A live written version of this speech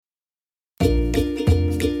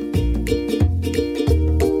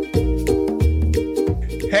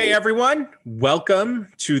Hey everyone, welcome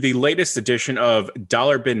to the latest edition of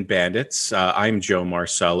Dollar Bin Bandits. I'm Joe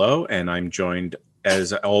Marcello, and I'm joined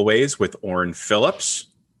as always with Orrin Phillips.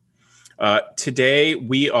 Today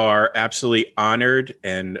we are absolutely honored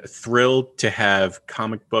and thrilled to have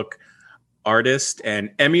comic book artist and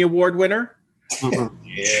Emmy Award winner,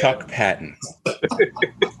 Chuck Patton.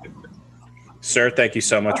 Sir, thank you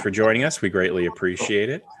so much for joining us. We greatly appreciate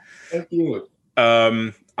it. Thank you.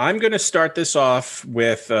 I'm going to start this off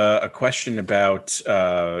with a question about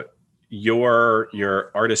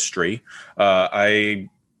your artistry. I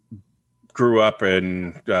grew up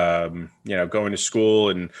in going to school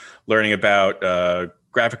and learning about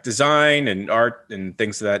graphic design and art and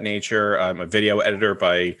things of that nature. I'm a video editor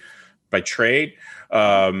by trade.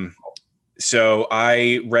 So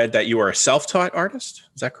I read that you are a self-taught artist.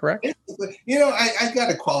 Is that correct? I got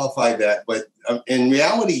to qualify that, but in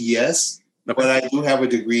reality, yes. Okay. But I do have a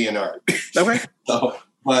degree in art. Okay.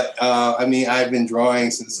 I've been drawing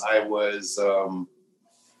since I was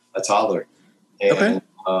a toddler. And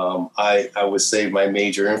I would say my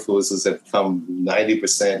major influences have come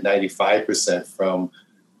 90%, 95% from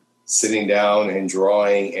sitting down and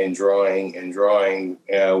drawing,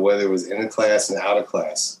 whether it was in a class and out of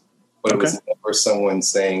class. But it was never someone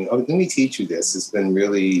saying, "Oh, let me teach you this." It's been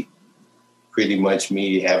really pretty much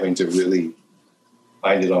me having to really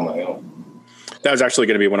find it on my own. That was actually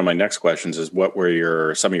going to be one of my next questions, is what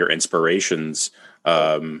were some of your inspirations,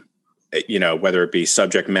 whether it be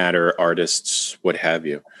subject matter, artists, what have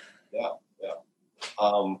you? Yeah.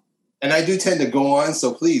 And I do tend to go on,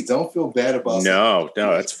 so please don't feel bad about No,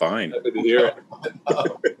 that's fine. You're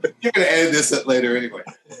going to edit this later anyway.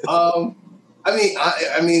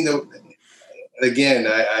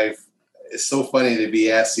 It's so funny to be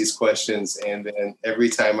asked these questions, and then every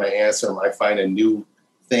time I answer them, I find a new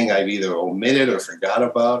thing I've either omitted or forgot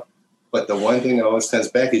about. But the one thing that always comes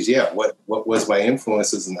back is, what was my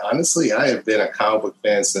influences? And honestly, I have been a comic book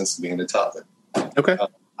fan since being a toddler. Okay.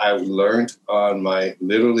 I learned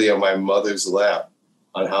literally on my mother's lap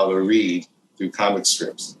on how to read through comic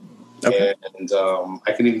strips. Okay. And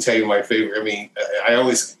I can even tell you my favorite.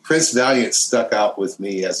 Prince Valiant stuck out with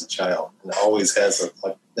me as a child, and always has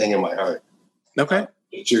a thing in my heart. Okay.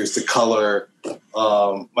 Pictures, the color.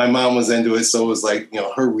 My mom was into it, so it was like,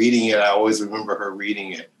 her reading it. I always remember her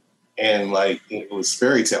reading it, and it was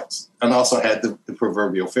fairy tales, and also had the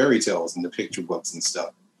proverbial fairy tales and the picture books and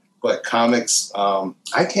stuff. But comics,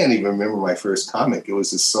 I can't even remember my first comic. It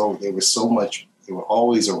was just they were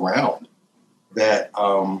always around that.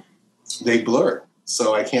 They blur.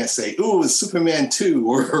 So I can't say, "Ooh, it was Superman 2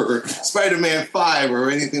 or Spider-Man 5 or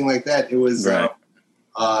anything like that." It was, right.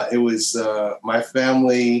 My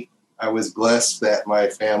family. I was blessed that my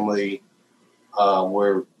family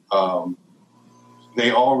they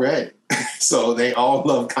all read. So they all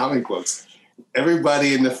loved comic books.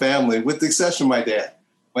 Everybody in the family, with the exception of my dad.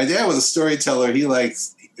 My dad was a storyteller.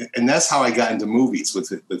 And that's how I got into movies with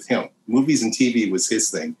him. Movies and TV was his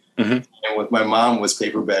thing. Mm-hmm. And with my mom was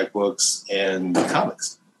paperback books and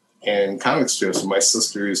comics and comic strips. And my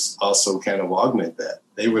sisters also kind of augment that.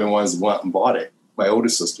 They were the ones who went and bought it, my older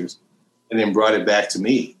sisters, and then brought it back to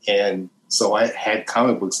me. And so I had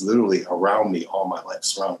comic books literally around me all my life,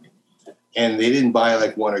 surrounding me. And they didn't buy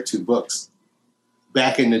like one or two books.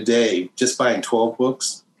 Back in the day, just buying 12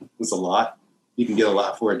 books was a lot. You can get a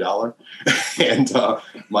lot for $1. And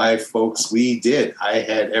my folks, we did. I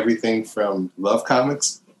had everything from love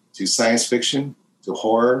comics to science fiction to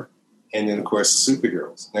horror, and then, of course,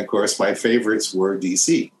 superheroes. And, of course, my favorites were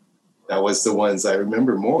DC. That was the ones I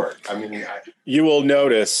remember more. You will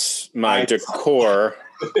notice my decor.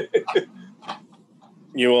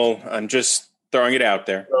 I'm just throwing it out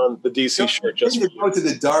there. On the DC shirt. Just go to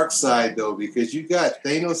the dark side, though, because you got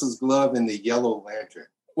Thanos' glove and the Yellow Lantern.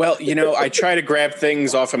 Well, I try to grab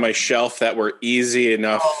things off of my shelf that were easy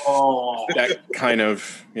enough. That kind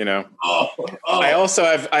of, I also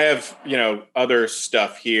have, other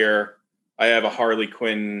stuff here. I have a Harley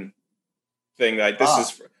Quinn thing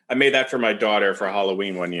I made that for my daughter for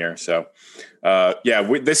Halloween one year. So,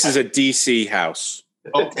 this is a DC house.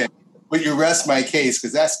 Okay. But you rest my case,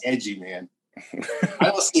 because that's edgy, man. I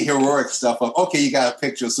don't see heroic stuff up. Okay, you got a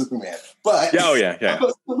picture of Superman. But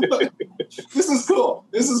this is cool.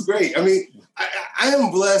 This is great. I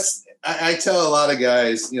am blessed. I tell a lot of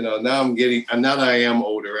guys, now that I am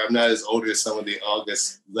older, I'm not as old as some of the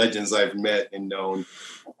August legends I've met and known.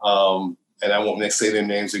 And I won't say their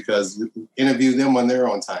names because interview them on their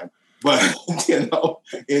own time. But,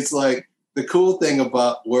 it's like the cool thing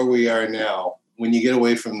about where we are now, when you get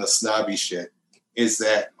away from the snobby shit, is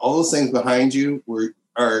that all those things behind you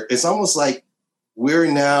it's almost like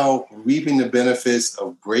we're now reaping the benefits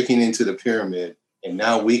of breaking into the pyramid, and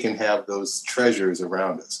now we can have those treasures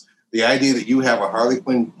around us. The idea that you have a Harley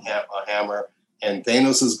Quinn hammer and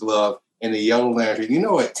Thanos' glove and the Yellow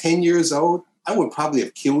Lantern, at 10 years old, I would probably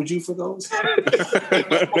have killed you for those.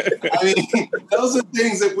 I mean, those are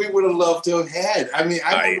things that we would have loved to have had. I mean,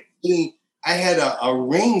 I had a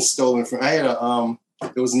ring stolen from.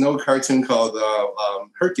 There was an old cartoon called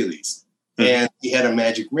Hercules, and he had a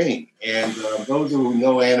magic ring. And those who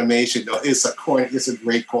know animation, it's a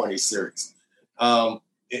great corny series.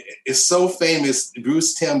 It's so famous.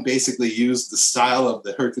 Bruce Timm basically used the style of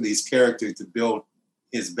the Hercules character to build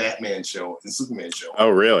his Batman show and Superman show. Oh,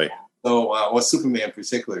 really? So, Superman in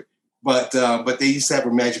particular. But they used to have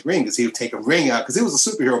a magic ring because he would take a ring out because it was a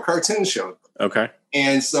superhero cartoon show. Okay.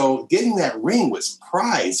 And so getting that ring was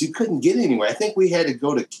prized. You couldn't get it anywhere. I think we had to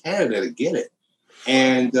go to Canada to get it.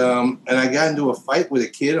 And I got into a fight with a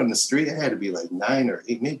kid on the street. I had to be like 9 or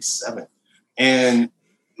 8, maybe 7. And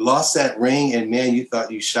lost that ring. And man, you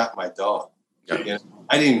thought you shot my dog. I didn't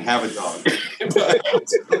even have a dog.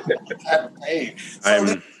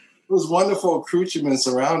 Those wonderful accoutrements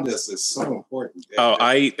around us is so important.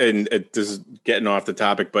 This is getting off the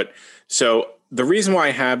topic, but so the reason why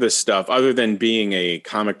I have this stuff, other than being a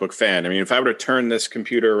comic book fan, I mean, if I were to turn this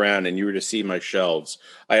computer around and you were to see my shelves,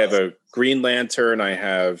 I have a Green Lantern, I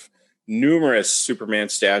have numerous Superman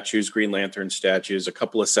statues, Green Lantern statues, a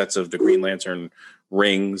couple of sets of the Green Lantern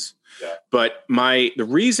rings. Yeah. But the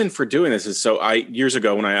reason for doing this is years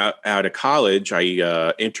ago when I out of college,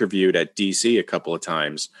 I interviewed at DC a couple of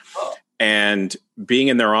times, and being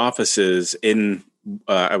in their offices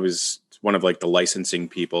I was one of like the licensing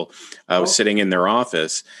people. I was sitting in their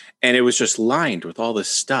office, and it was just lined with all this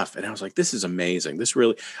stuff. And I was like, this is amazing.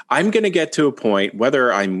 I'm going to get to a point,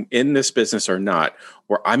 whether I'm in this business or not,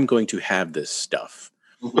 where I'm going to have this stuff.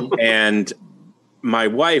 Mm-hmm. And my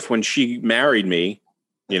wife, when she married me,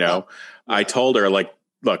 I told her, like,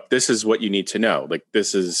 look, this is what you need to know. Like,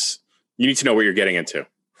 you need to know what you're getting into.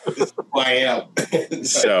 This is who I am.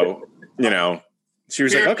 So, she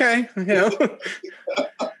was like, okay,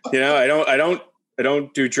 I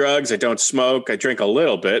don't do drugs. I don't smoke. I drink a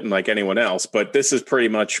little bit, and like anyone else, but this is pretty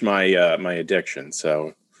much my addiction.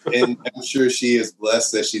 So, and I'm sure she is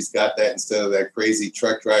blessed that she's got that instead of that crazy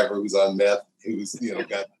truck driver who's on meth, who's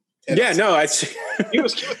got. Yeah, no, he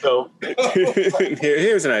was cute though.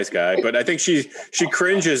 he was a nice guy, but I think she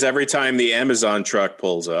cringes every time the Amazon truck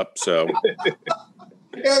pulls up. So.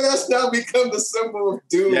 Yeah, that's now become the symbol of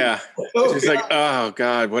doom. Yeah. She's like, oh,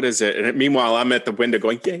 God, what is it? And meanwhile, I'm at the window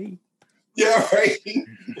going, yay. Yeah, right.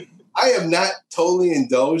 I have not totally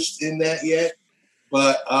indulged in that yet,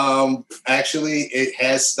 but actually it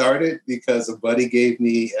has started because a buddy gave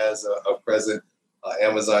me as a present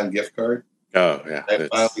Amazon gift card. Oh, yeah. I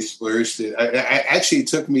finally splurged it. I actually, it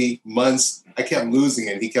took me months. I kept losing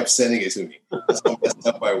it. He kept sending it to me. That's how messed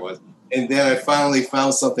up I was. And then I finally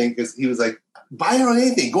found something because he was like, buy it on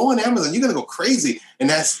anything. Go on Amazon. You're going to go crazy. And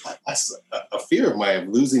that's a fear of mine of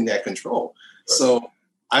losing that control. So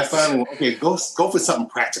I finally went, okay, go for something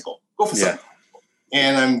practical. Go for something.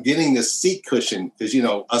 And I'm getting this seat cushion because,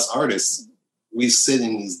 us artists, we sit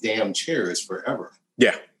in these damn chairs forever.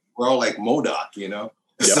 Yeah. We're all like MODOK,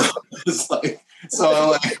 Yep. So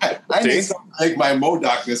I'm like, I need something to make my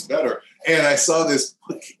MODOKness better. And I saw this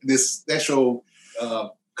special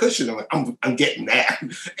cushion. I'm like, I'm getting that.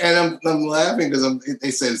 And I'm laughing because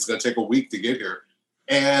they said it's going to take a week to get here.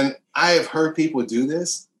 And I have heard people do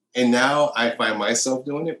this. And now I find myself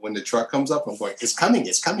doing it. When the truck comes up, I'm going, it's coming.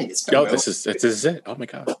 Oh, this is it. Oh my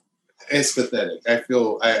God. It's pathetic. I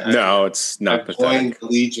feel no, it's not pathetic. Joined the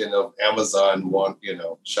legion of Amazon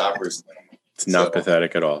shoppers now. It's not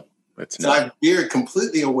pathetic at all. It's not. I veered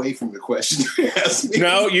completely away from the question you asked me.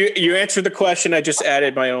 No, you answered the question. I just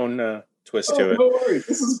added my own twist to it. No worries.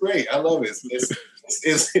 This is great. I love it.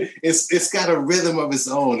 It's got a rhythm of its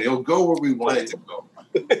own. It'll go where we want it to go.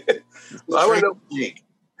 I want to know.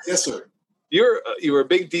 Yes, sir. You're a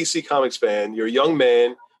big DC Comics fan. You're a young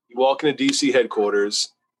man. You walk into DC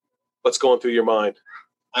headquarters. What's going through your mind?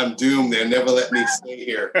 I'm doomed. They'll never let me stay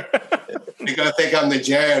here. They're gonna think I'm the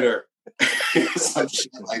janitor. Some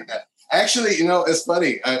shit like that. Actually, it's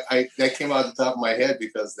funny. I that came out the top of my head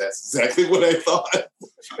because that's exactly what I thought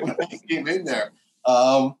when I came in there.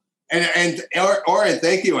 And Oren,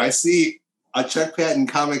 thank you. I see a Chuck Patton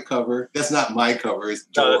comic cover. That's not my cover. It's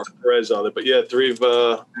that's Perez on it. But yeah, three of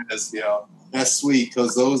that's sweet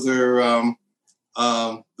because those are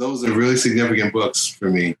really significant books for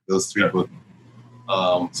me. Those 3 books,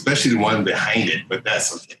 especially the one behind it. But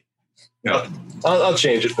that's okay. I'll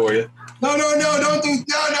change it for you. No, don't do.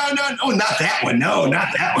 No, not that one. No, not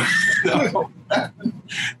that one. No.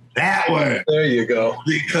 That one. There you go.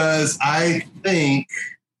 Because I think,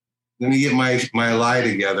 let me get my lie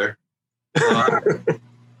together.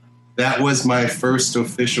 That was my first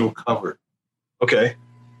official cover. Okay.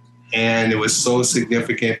 And it was so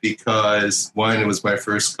significant because, one, it was my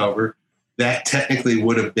first cover. That technically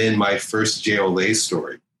would have been my first JLA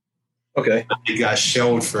story. Okay. It got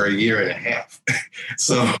shelved for a year and a half.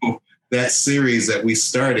 So that series that we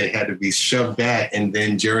started had to be shoved back. And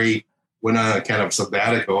then Jerry went on a kind of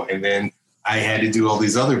sabbatical. And then I had to do all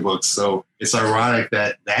these other books. So it's ironic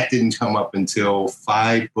that didn't come up until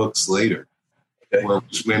 5 books later, where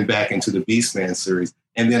we went back into the Beastman series.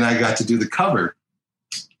 And then I got to do the cover.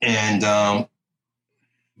 And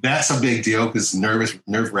that's a big deal because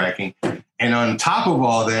nerve-wracking. And on top of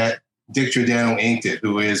all that, Dick Giordano inked it,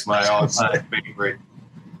 who is my all-time favorite.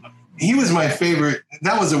 He was my favorite.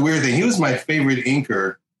 That was a weird thing. He was my favorite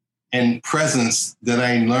inker and presence that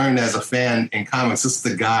I learned as a fan in comics. This is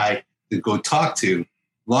the guy to go talk to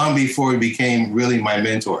long before he became really my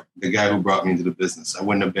mentor, the guy who brought me into the business. I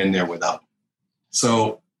wouldn't have been there without him.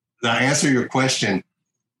 So to answer your question,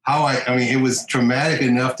 I mean, it was traumatic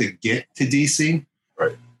enough to get to DC,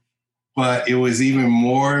 right? But it was even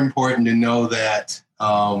more important to know that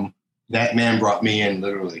that man brought me in,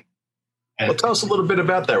 literally. And well, tell us a little bit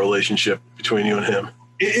about that relationship between you and him.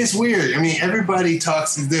 It's weird. I mean, everybody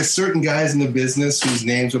talks. There's certain guys in the business whose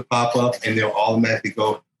names would pop up, and they'll automatically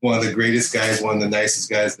go, one of the greatest guys, one of the nicest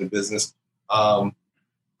guys in the business.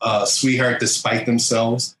 Sweetheart despite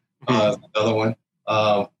themselves, the other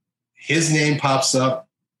one. His name pops up,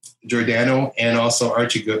 Giordano, and also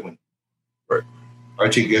Archie Goodwin. Right.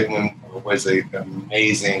 Archie Goodwin was an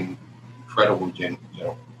amazing, incredible,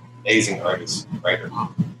 amazing artist, writer.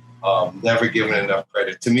 Never given enough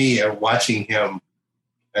credit. To me, watching him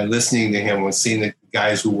and listening to him and seeing the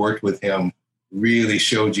guys who worked with him really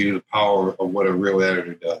showed you the power of what a real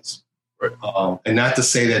editor does. Right. And not to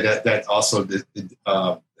say that also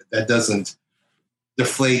that doesn't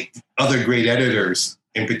deflate other great editors.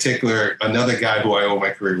 In particular, another guy who I owe my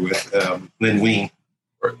career with, Lynn Wein,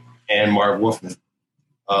 and Marv Wolfman.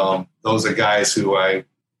 Those are guys who I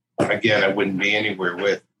wouldn't be anywhere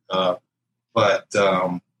with. But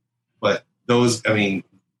those, I mean,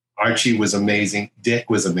 Archie was amazing. Dick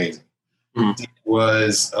was amazing. Mm-hmm. Dick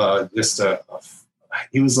was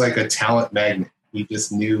he was like a talent magnet. He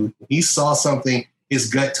just knew, he saw something,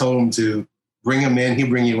 his gut told him to bring him in, he'll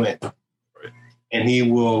bring you in. Right. And he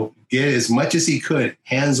will get as much as he could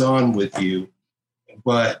hands-on with you.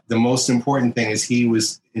 But the most important thing is he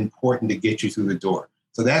was important to get you through the door.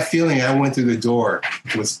 So that feeling I went through the door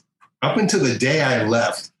was up until the day I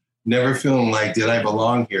left, never feeling like, did I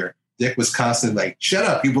belong here? Dick was constantly like, shut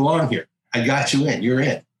up, you belong here. I got you in, you're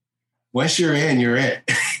in. Once you're in, you're in.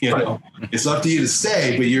 Right. It's up to you to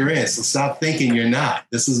stay, but you're in. So stop thinking you're not.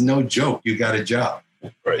 This is no joke. You got a job.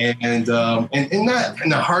 Right. And not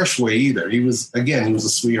in a harsh way either. He was a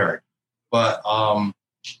sweetheart. But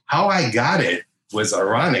how I got it was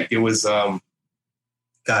ironic. It was, God,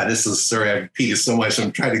 this is a story I repeated so much.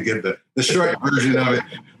 I'm trying to get the short version of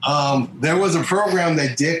it. There was a program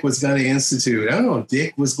that Dick was going to institute. I don't know if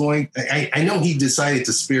Dick was going, I know he decided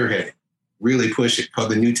to spearhead it, really push it,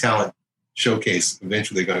 called the New Talent Showcase.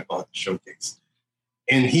 Eventually they're going to call it the Showcase.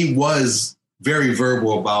 And he was very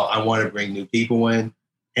verbal about, I want to bring new people in.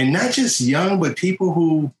 And not just young, but people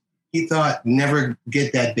who he thought never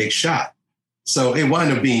get that big shot. So it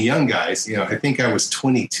wound up being young guys. I think I was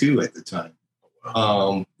 22 at the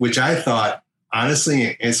time, which I thought,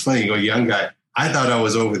 honestly, it's funny, you go, young guy, I thought I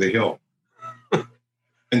was over the hill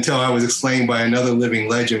until I was explained by another living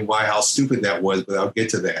legend how stupid that was, but I'll get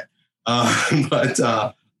to that.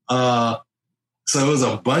 So it was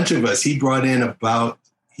a bunch of us. He brought in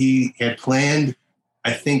he had planned,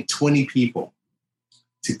 I think, 20 people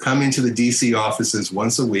to come into the DC offices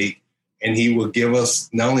once a week, and he will give us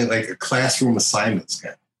not only like a classroom assignments.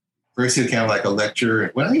 First, he would kind of like a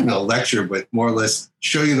lecture, well, not even a lecture, but more or less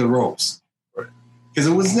show you the ropes. Because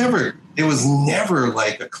it was never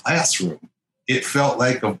like a classroom. It felt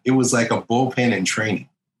like it was like a bullpen in training.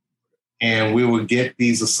 And we would get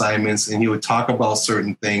these assignments, and he would talk about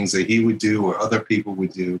certain things that he would do or other people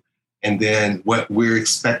would do, and then what we're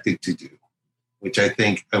expected to do, which I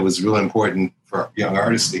think was really important for young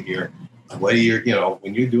artists to hear. What are your,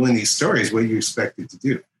 when you're doing these stories, what are you expected to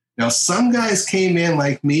do? Now, some guys came in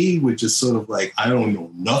like me, with just sort of like, I don't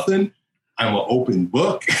know nothing. I'm an open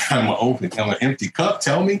book. I'm an empty cup.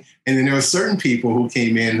 Tell me. And then there were certain people who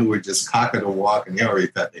came in who were just cock of the walk, and they already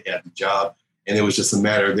thought they had the job. And it was just a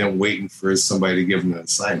matter of them waiting for somebody to give them an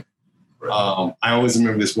assignment. I always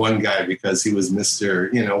remember this one guy because he was Mr.,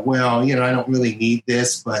 I don't really need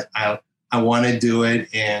this, but I want to do it.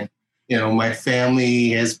 And, my family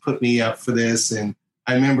has put me up for this. And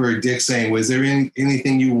I remember Dick saying, was there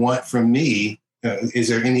anything you want from me? Is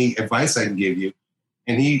there any advice I can give you?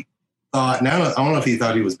 And he thought, now I don't know if he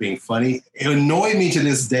thought he was being funny. It annoyed me to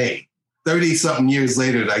this day, 30 something years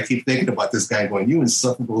later, that I keep thinking about this guy going, you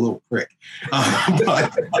insufferable little prick.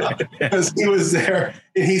 Because he was there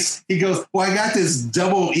and he goes, well, I got this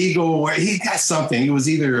double ego where he got something. He was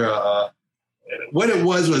either, what it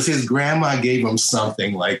was his grandma gave him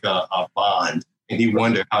something like a bond and he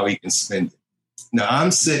wondered how he can spend it. Now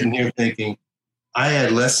I'm sitting here thinking I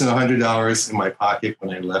had less than $100 in my pocket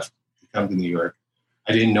when I left to come to New York.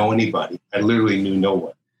 I didn't know anybody. I literally knew no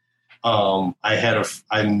one.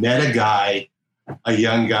 I met a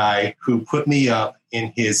young guy who put me up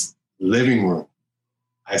in his living room.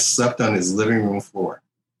 I slept on his living room floor.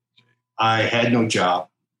 I had no job.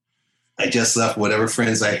 I just left whatever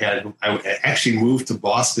friends I had. I actually moved to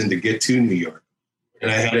Boston to get to New York.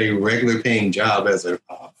 And I had a regular paying job as a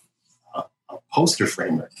poster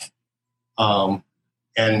framer. And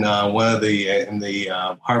one of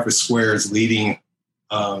the Harvard Square's leading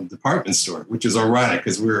department store, which is ironic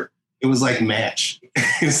because it was like Match.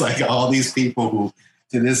 It's like all these people who,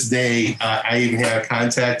 to this day, I even have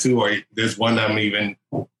contact to, or there's one I'm even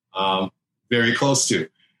very close to.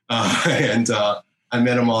 I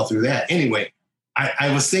met them all through that. Anyway,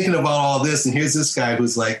 I was thinking about all this, and here's this guy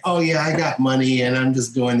who's like, oh, yeah, I got money, and I'm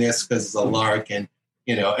just doing this because it's a lark. And,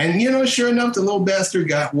 sure enough, the little bastard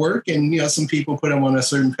got work, and, some people put him on a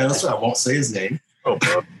certain pedestal. I won't say his name. Oh,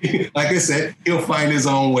 like I said, he'll find his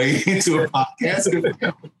own way into a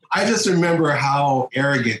podcast. I just remember how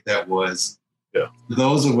arrogant that was. Yeah.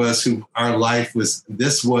 Those of us who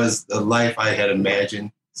this was the life I had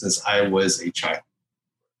imagined since I was a child.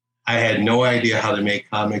 I had no idea how to make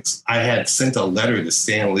comics. I had sent a letter to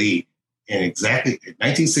Stan Lee in exactly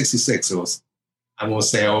 1966. It was, I won't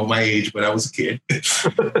say my age, but I was a kid.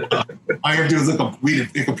 All I have to do is read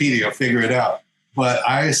Wikipedia, figure it out. But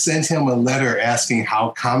I sent him a letter asking how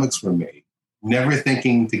comics were made, never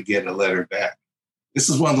thinking to get a letter back. This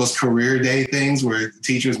is one of those career day things where the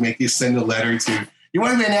teachers make you send a letter to, you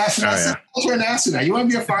want to be an astronaut? Oh, yeah. You're an astronaut. You want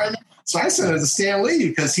to be a fireman? So I sent it to Stan Lee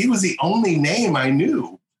because he was the only name I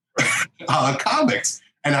knew comics.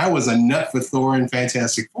 And I was a nut for Thor and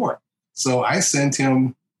Fantastic Four. So I sent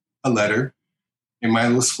him a letter in my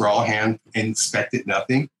little scrawl hand and expected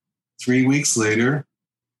nothing. 3 weeks later,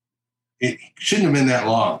 it shouldn't have been that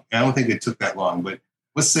long. I don't think it took that long, but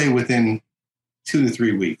let's say within 2 to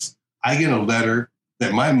 3 weeks, I get a letter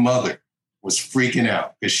that my mother was freaking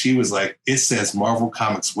out because she was like, it says Marvel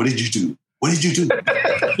Comics. What did you do? What did you do?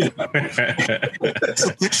 It's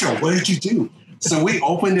official. What did you do? So we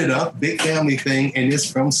opened it up, big family thing, and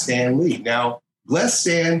it's from Stan Lee. Now, bless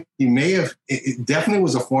Stan, it definitely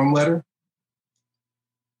was a form letter,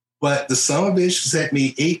 but the son of a bitch sent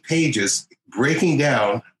me 8 pages breaking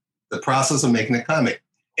down the process of making a comic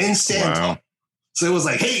in Stan talk. So it was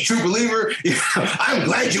like, hey, true believer, I'm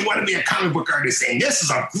glad you want to be a comic book artist, and this is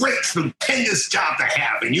a great, stupendous job to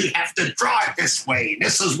have, and you have to draw it this way.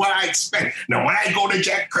 This is what I expect. Now, when I go to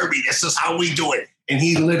Jack Kirby, this is how we do it. And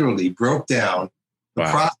he literally broke down the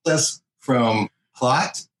process from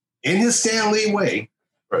plot in his Stan Lee way.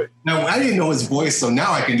 Right. Now, I didn't know his voice, so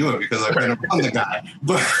now I can do it because I've been around the guy.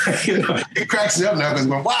 But, it cracks me up now because,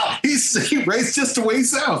 wow, he raised just the way he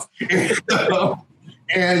sounds.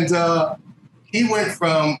 And he went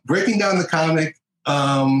from breaking down the comic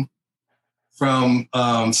from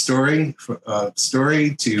story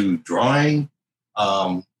to drawing,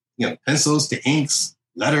 pencils to inks,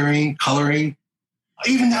 lettering, coloring,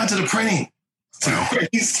 even down to the printing. Wow.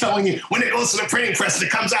 He's telling you when it goes to the printing press and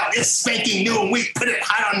it comes out, it's spanking new, and we put it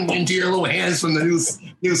hot on into your little hands from the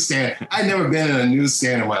newsstand. I've never been in a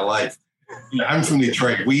newsstand in my life. I'm from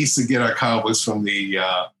Detroit. We used to get our comic books from the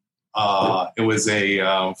it was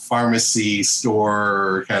a pharmacy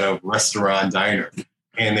store kind of restaurant diner,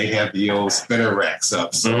 and they had the old spinner racks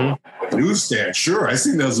up. So newsstand, sure, I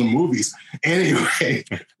seen those in movies. Anyway,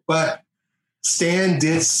 but Stan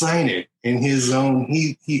did sign it in his own.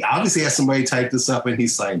 He obviously had somebody type this up, and he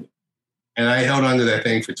signed it. And I held on to that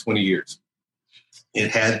thing for 20 years.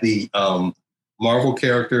 It had the Marvel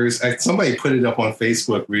characters. Somebody put it up on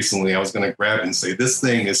Facebook recently. I was going to grab it and say, this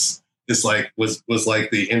thing was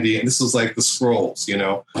like the Indian. This was like the Scrolls,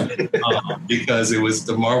 because it was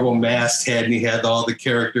the Marvel masthead, and he had all the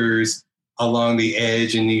characters along the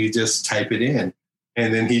edge, and you just type it in.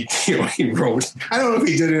 And then he wrote, I don't know if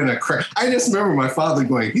he did it in a crack. I just remember my father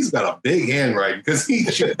going, he's got a big handwriting because he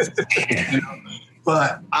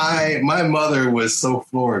But my mother was so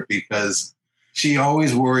floored because she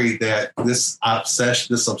always worried that this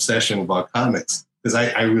obsession about comics, because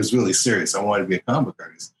I was really serious. I wanted to be a comic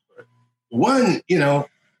artist. One,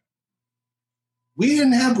 we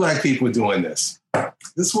didn't have black people doing this.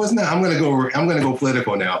 This wasn't. I'm going to go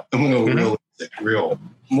political now. I'm going to go real,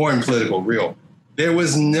 more in political, real. There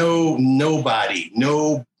was nobody,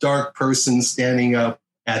 no dark person standing up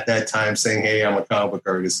at that time saying, "Hey, I'm a comic book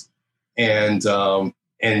artist." And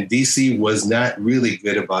DC was not really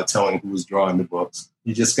good about telling who was drawing the books.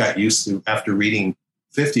 You just got used to, after reading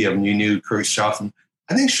 50 of them, you knew Kurt Schaffen.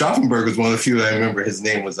 I think Schaffenberg was one of the few that I remember his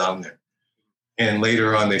name was on there. And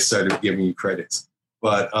later on, they started giving you credits.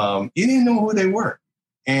 But you didn't know who they were.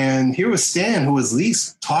 And here was Stan, who was at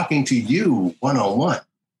least talking to you one-on-one.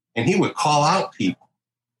 And he would call out people.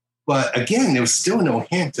 But again, there was still no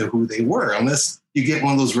hint to who they were, unless you get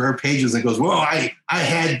one of those rare pages that goes, well, I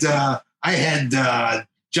had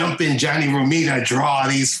Jumpin' Johnny Romita draw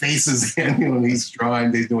these faces, and he's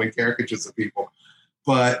doing caricatures of people.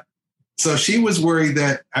 But so she was worried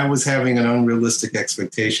that I was having an unrealistic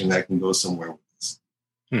expectation that I can go somewhere with this.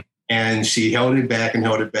 And she held it back,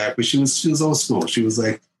 but she was old school. She was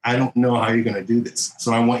like, I don't know how you're going to do this.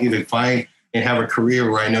 So I want you to find and have a career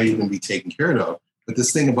where I know you're going to be taken care of. But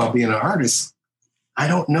this thing about being an artist, I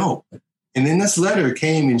don't know. And then this letter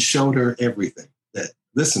came and showed her everything. That,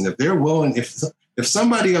 listen, if they're willing, if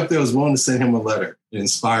somebody up there was willing to send him a letter and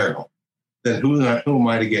inspire him, then who am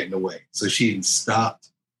I to get in the way? So she stopped.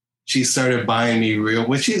 She started buying me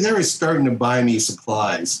they were starting to buy me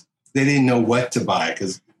supplies. They didn't know what to buy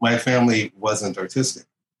because my family wasn't artistic.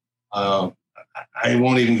 I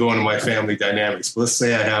won't even go into my family dynamics. But let's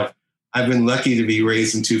say I've been lucky to be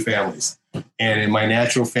raised in two families. And in my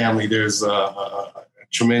natural family, there's a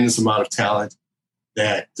tremendous amount of talent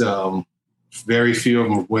that very few of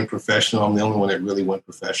them went professional. I'm the only one that really went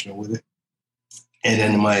professional with it. And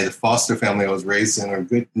then the foster family I was raised in are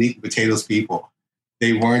good, neat potatoes people.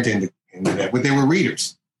 They weren't into that, but they were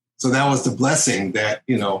readers. So that was the blessing that,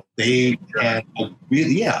 they had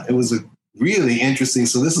it was a really interesting.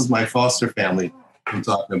 So this is my foster family I'm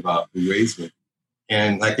talking about who raised me.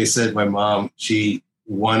 And like I said, my mom, she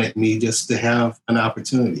wanted me just to have an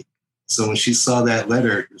opportunity. So when she saw that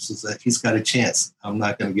letter, it was like, he's got a chance. I'm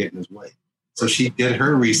not going to get in his way. So she did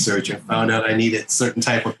her research and found out I needed certain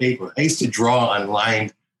type of paper. I used to draw on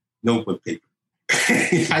lined notebook paper.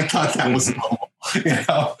 I thought that was normal.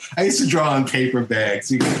 I used to draw on paper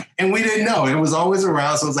bags, and we didn't know. It was always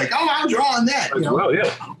around. So I was like, oh, I'll draw on that. Well,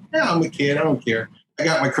 yeah, I'm a kid. I don't care. I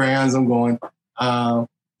got my crayons. I'm going.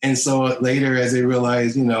 And so later, as they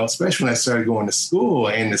realized, especially when I started going to school,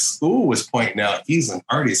 and the school was pointing out, he's an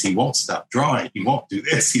artist. He won't stop drawing. He won't do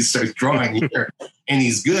this. He starts drawing here, and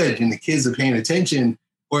he's good. And the kids are paying attention,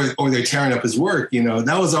 or they're tearing up his work.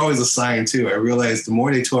 That was always a sign too. I realized the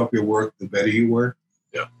more they tore up your work, the better you were.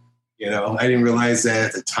 Yeah. I didn't realize that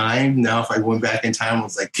at the time. Now, if I went back in time, I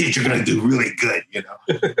was like, kid, you're going to do really good.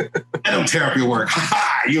 I don't tear up your work.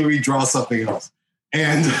 You'll redraw something else.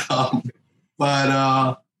 And,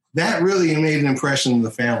 but that really made an impression on the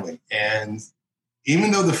family. And even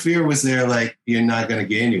though the fear was there, like, you're not going to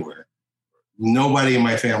get anywhere, nobody in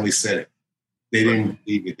my family said it. They didn't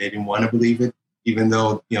believe it. They didn't want to believe it, even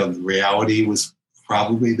though, the reality was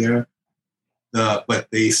probably there. But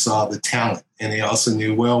they saw the talent, and they also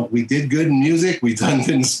knew, well, we did good in music, we done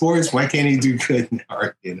good in sports. Why can't he do good in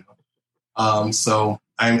art? So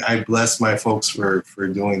I bless my folks for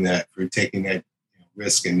doing that, for taking that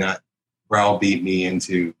risk and not browbeat me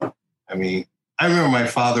into. I remember my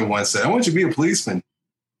father once said, "I want you to be a policeman,"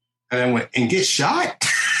 and I went, "And get shot?"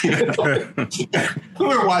 We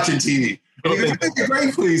were watching TV. And he was like, a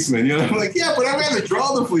great policeman. I'm like, yeah, but I'd rather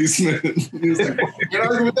draw the policeman. He was like, well, can't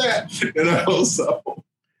argue with that. So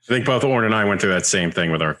I think both Orrin and I went through that same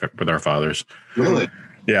thing with our fathers. Really?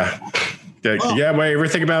 Yeah. Yeah. What you ever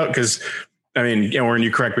think about? Because Orrin,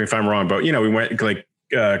 you correct me if I'm wrong, but we went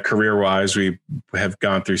career wise, we have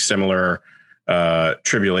gone through similar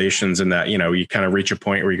tribulations in that, you kind of reach a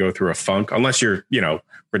point where you go through a funk, unless you're,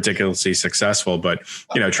 ridiculously successful, but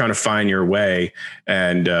trying to find your way.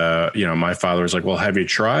 And my father was like, well, have you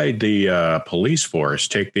tried the police force?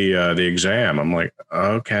 Take the exam. I'm like,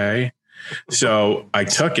 okay. So I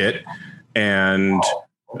took it, and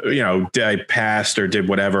I passed or did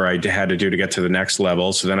whatever I had to do to get to the next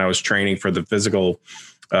level. So then I was training for the physical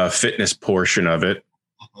fitness portion of it.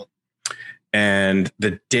 And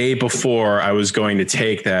the day before I was going to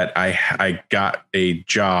take that, I got a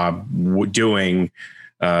job doing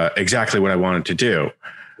exactly what I wanted to do.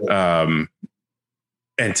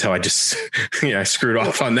 And so I just, I screwed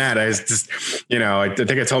off on that. I was just, I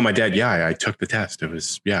think I told my dad, I took the test. It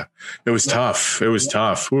was tough. It was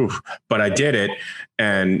tough. Oof. But I did it.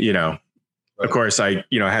 And, of course I,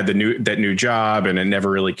 had that new job, and it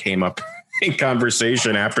never really came up in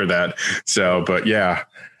conversation after that. So, but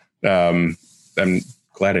I'm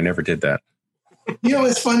glad I never did that.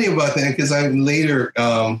 It's funny about that, because I later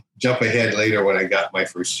jump ahead later when I got my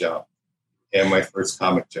first job and my first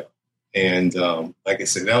comic job. And like I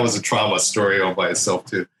said, that was a trauma story all by itself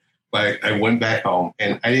too. But I went back home,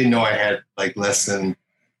 and I didn't know I had like less than.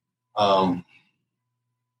 I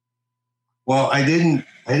didn't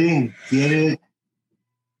get it.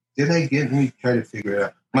 Did I get? Let me try to figure it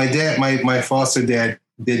out. My dad, my foster dad,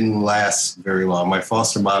 didn't last very long. My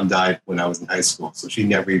foster mom died when I was in high school, so she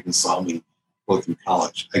never even saw me go through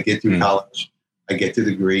college. I get through college, I get the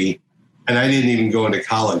degree, and I didn't even go into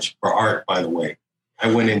college for art, by the way.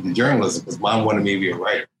 I went into journalism because mom wanted me to be a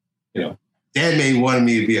writer. Dad maybe wanted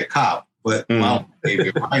me to be a cop, but mom wanted me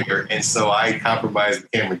to be a writer. And so I compromised,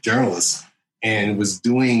 became a journalist, and was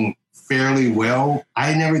doing fairly well.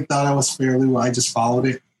 I never thought I was fairly well. I just followed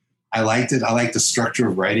it. I liked it. I liked the structure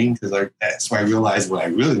of writing, because that's when I realized what I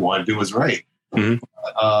really wanted to do was write.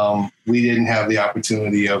 Mm-hmm. We didn't have the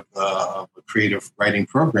opportunity of a creative writing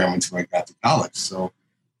program until I got to college. So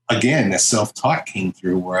again, the self-taught came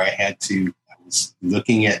through, where I was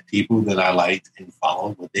looking at people that I liked and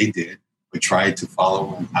followed what they did, but tried to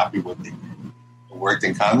follow and copy what they did. I worked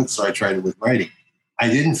in comics, so I tried it with writing. I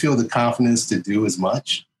didn't feel the confidence to do as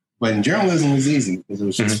much, but in journalism it was easy, because it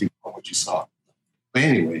was just what you saw. But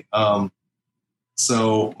anyway,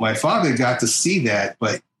 so my father got to see that,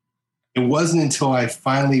 but it wasn't until I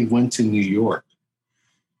finally went to New York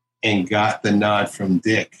and got the nod from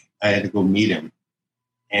Dick. I had to go meet him.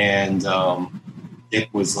 And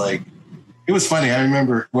it was funny. I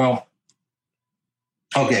remember, I'm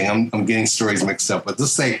getting stories mixed up, but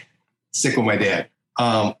let's say, stick with my dad.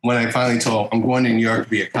 When I finally told him I'm going to New York to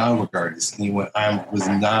be a comic book artist, and he went, I was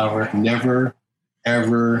never,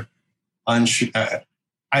 ever unsure.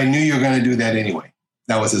 I knew you were going to do that anyway.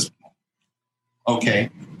 That was his point.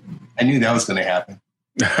 Okay. I knew that was going to happen.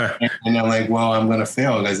 and I'm like, well, I'm going to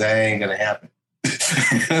fail, because that ain't going to happen.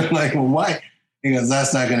 I'm like, well, why? He goes,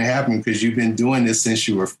 that's not going to happen, because you've been doing this since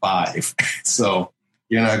you were 5. So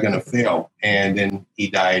you're not going to fail. And then he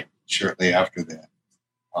died shortly after that.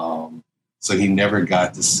 So he never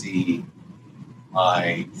got to see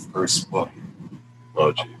my first book.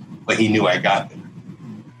 Oh, geez. But he knew I got there.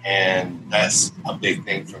 And that's a big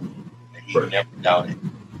thing for me. He never doubted.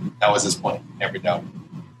 That was his point. Never doubted.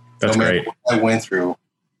 That's great. What I went through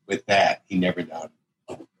with that, he never doubted.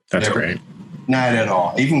 That's great. Not at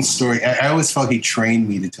all. Even story. I always felt he trained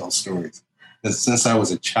me to tell stories. Because since I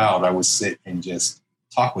was a child, I would sit and just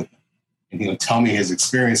talk with him. And he would tell me his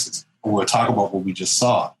experiences. Or we'll talk about what we just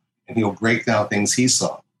saw. And he'll break down things he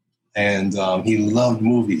saw. And he loved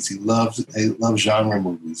movies. He loved genre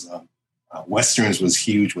movies. Westerns was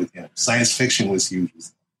huge with him. Science fiction was huge with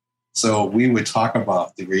him. So we would talk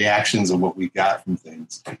about the reactions of what we got from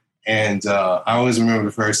things. And I always remember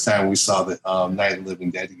the first time we saw the Night of the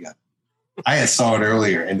Living Dead together. I had saw it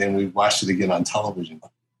earlier, and then we watched it again on television.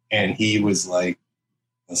 And he was like,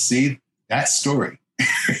 see, that story.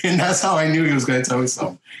 And that's how I knew he was going to tell me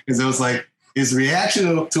something. Because it was like his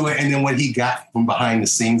reaction to it, and then what he got from behind the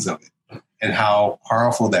scenes of it, and how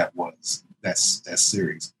powerful that was, that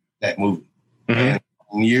series, that movie. Mm-hmm.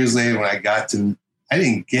 And years later, when I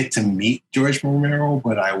didn't get to meet George Romero,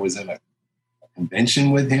 but I was in a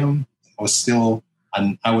convention with him. I was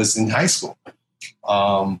in high school.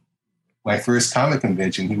 My first comic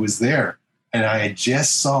convention, he was there, and I had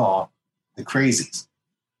just saw The Crazies.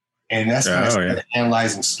 And that's when I started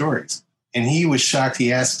analyzing stories. And he was shocked.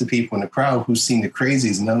 He asked the people in the crowd who's seen The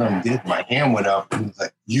Crazies. None of them did. My hand went up, and he was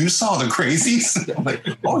like, you saw The Crazies? I'm like,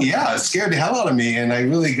 oh yeah, it scared the hell out of me. And I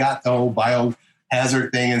really got the whole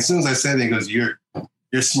biohazard thing. And as soon as I said it, he goes, you're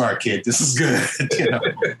smart, kid. This is good.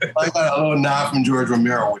 I got a little nod from George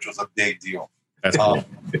Romero, which was a big deal. That's cool.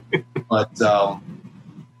 But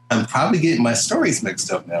I'm probably getting my stories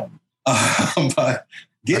mixed up now. But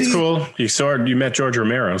that's cool. You met George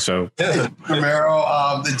Romero, so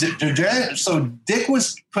Romero. So Dick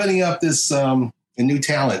was putting up this new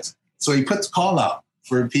talent. So he put the call out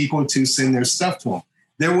for people to send their stuff to him.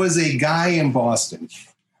 There was a guy in Boston,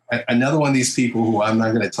 another one of these people who I'm not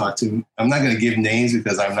going to talk to. I'm not going to give names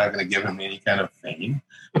because I'm not going to give him any kind of fame.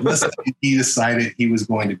 He decided he was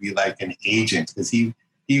going to be like an agent, because he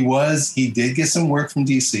did get some work from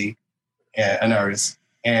DC, an artist,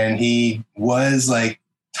 and he was like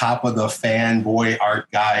top of the fanboy art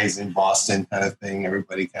guys in Boston kind of thing.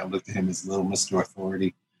 Everybody kind of looked at him as little Mr.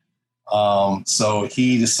 Authority. So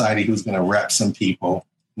he decided he was going to rep some people.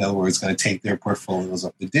 In other words, going to take their portfolios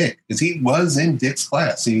up to Dick, because he was in Dick's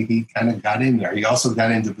class. He kind of got in there. He also got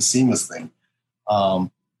into Buscema's thing.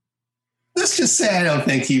 Let's just say I don't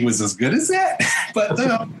think he was as good as that, but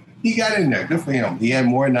he got in there. Good for him. He had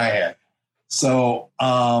more than I had. So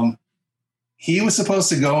he was supposed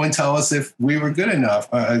to go and tell us if we were good enough.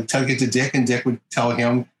 Took it to Dick, and Dick would tell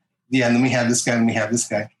him, yeah, let me have this guy, let me have this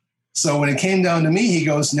guy. So when it came down to me, he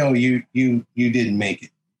goes, no, you didn't make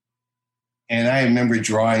it. And I remember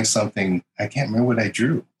drawing something. I can't remember what I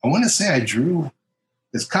drew. I want to say I drew,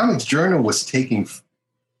 this Comics Journal was taking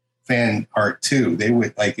fan art too. They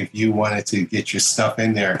would, like, if you wanted to get your stuff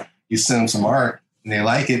in there, you send them some art and they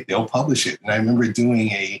like it, they'll publish it. And I remember doing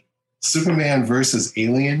a Superman versus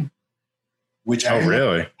Alien, which I remember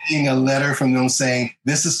really? Getting a letter from them saying,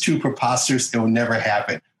 this is too preposterous, it will never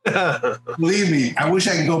happen. Believe me, I wish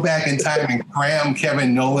I could go back in time and cram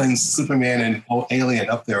Kevin Nolan's Superman and Alien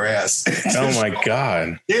up their ass. Oh my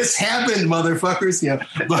God. This happened, motherfuckers. Yeah.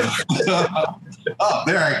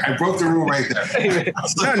 There, I broke the rule right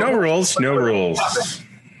there. No rules. No rules.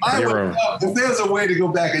 If there's a way to go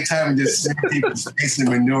back in time and just send people's face in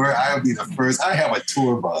manure, I would be the first. I have a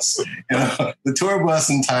tour bus. The tour bus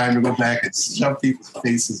in time to go back and shove people's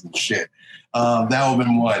faces and shit. That would have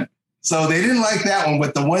been one. So they didn't like that one,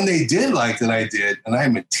 but the one they did like that I did, and I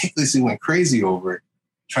meticulously went crazy over it,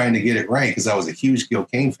 trying to get it right because I was a huge Gil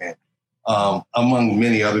Kane fan, among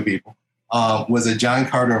many other people, was a John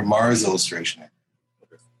Carter of Mars illustration.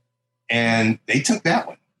 And they took that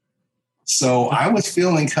one. So I was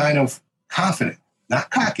feeling kind of confident, not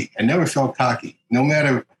cocky. I never felt cocky. No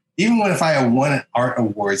matter, even if I had won art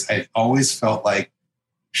awards, I always felt like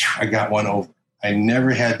I got one over. I never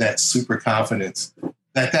had that super confidence.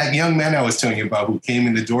 That young man I was telling you about who came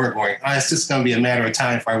in the door going, it's just going to be a matter of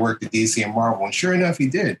time if I work at DC and Marvel. And sure enough, he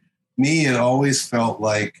did. Me, it always felt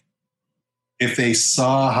like if they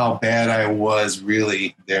saw how bad I was,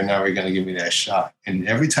 really, they're never going to give me that shot. And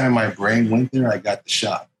every time my brain went there, I got the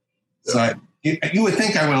shot. So you would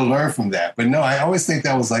think I would have learned from that. But no, I always think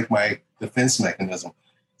that was like my defense mechanism.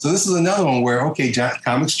 So this is another one where, okay,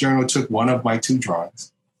 Comics Journal took one of my 2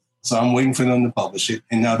 drawings. So I'm waiting for them to publish it.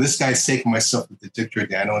 And now this guy's taking myself with the Dick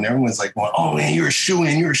Giordano, and everyone's like going, oh, man, you're a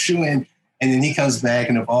shoo-in, you're a shoo-in. And then he comes back,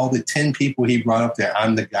 and of all the 10 people he brought up there,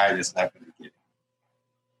 I'm the guy that's not going to get it.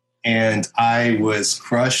 And I was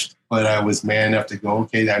crushed, but I was man enough to go,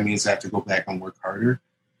 okay, that means I have to go back and work harder.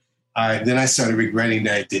 Then I started regretting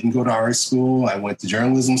that I didn't go to art school. I went to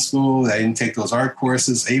journalism school. I didn't take those art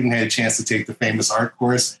courses. I even had a chance to take the famous art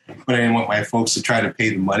course, but I didn't want my folks to try to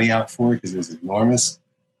pay the money out for it because it was enormous.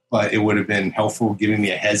 But it would have been helpful giving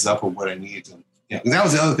me a heads up of what I needed to. That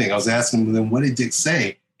was the other thing. I was asking them, what did Dick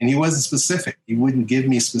say? And he wasn't specific. He wouldn't give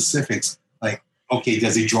me specifics like, okay,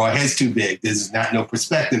 does he draw heads too big? Does he not know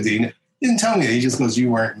perspective? He didn't tell me that. He just goes,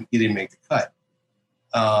 you didn't make the cut.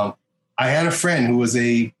 I had a friend who was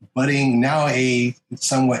a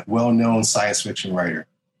somewhat well-known science fiction writer.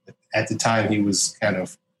 At the time, he was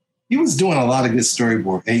doing a lot of good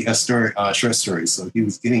short stories, so he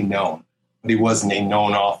was getting known, but he wasn't a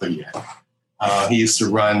known author yet. He used to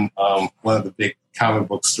run one of the big comic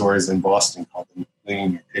book stores in Boston called the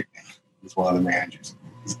Millionaire Picnic. He was one of the managers.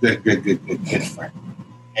 He's a good friend.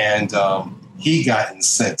 And he got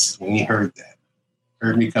incensed when he heard that.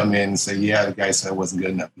 Heard me come in and say, yeah, the guy said I wasn't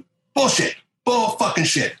good enough. Bullshit. Fucking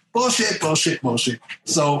shit. Bullshit.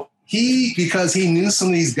 So because he knew some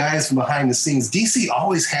of these guys from behind the scenes, DC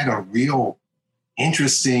always had a real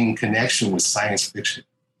interesting connection with science fiction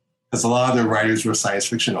because a lot of their writers were science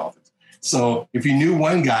fiction authors. So if you knew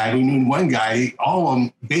one guy who knew one guy, all of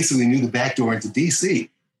them basically knew the back door into DC.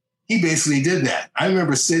 He basically did that. I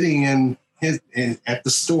remember sitting at the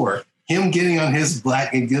store, him getting on his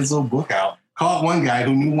Black and Gizmo book out, called one guy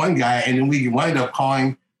who knew one guy, and then we wind up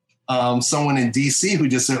calling someone in DC who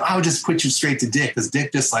just said, I'll just put you straight to Dick because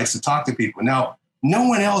Dick just likes to talk to people. Now, no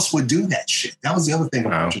one else would do that shit. That was the other thing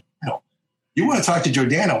about Giordano. You want to talk to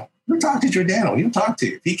Giordano, you talk to Giordano. He'll talk to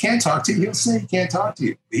you. If he can't talk to you, he'll say he can't talk to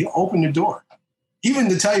you. He'll open the door. Even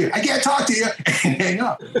to tell you, I can't talk to you, and hang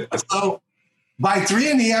up. So by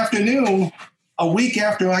 3 p.m, a week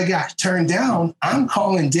after I got turned down, I'm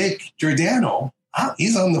calling Dick Giordano.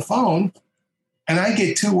 He's on the phone. And I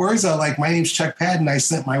get 2 words out like, my name's Chuck Patton. I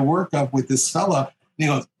sent my work up with this fella. And he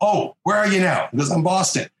goes, oh, where are you now? He goes, I'm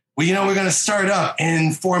Boston. Well, we're going to start up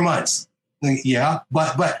in 4 months. Like, yeah,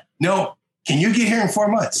 but no, can you get here in 4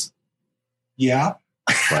 months? Yeah.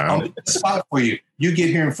 Wow. I'll make a spot for you. You get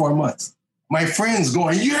here in 4 months. My friend's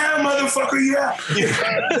going, yeah, motherfucker, yeah.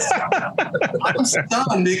 I'm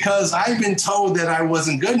stunned because I've been told that I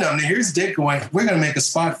wasn't good enough. Now here's Dick going, we're going to make a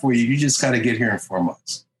spot for you. You just got to get here in 4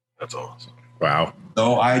 months. That's awesome. Wow.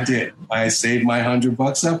 So I did. I saved my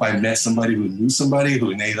 $100 up. I met somebody who knew somebody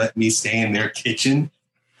who, and they let me stay in their kitchen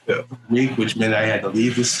for a week, which meant I had to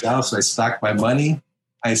leave this house. So I stocked my money.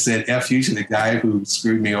 I said, F you to the guy who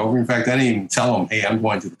screwed me over. In fact, I didn't even tell him, hey, I'm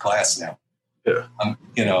going to the class now. Yeah.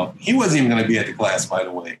 He wasn't even going to be at the class, by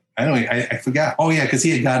the way. I forgot. Oh, yeah, because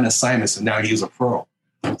he had gotten assignments and now he was a pro.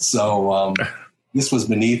 So this was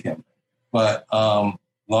beneath him. But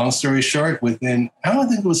long story short, within, I don't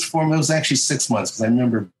think it was 4 months, it was actually 6 months because I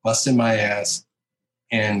remember busting my ass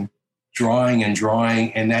and drawing.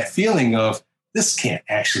 And that feeling of, this can't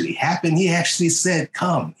actually happen. He actually said,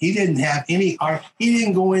 come. He didn't have any art. He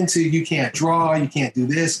didn't go into, you can't draw, you can't do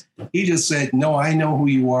this. He just said, no, I know who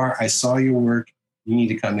you are. I saw your work. You need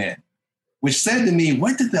to come in. Which said to me,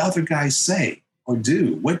 what did the other guys say or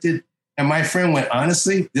do? And my friend went,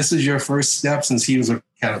 honestly, this is your first step, since he was a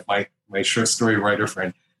kind of my short story writer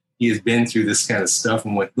friend. He has been through this kind of stuff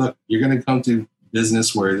and went, look, you're going to come to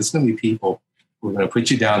business where there's going to be people who are going to put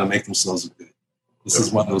you down and make themselves look good. This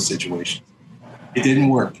is one of those situations. It didn't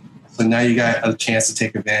work. So now you got a chance to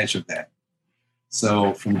take advantage of that.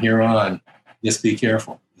 So from here on, just be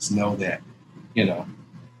careful. Just know that,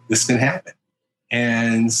 this can happen.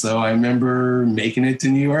 And so I remember making it to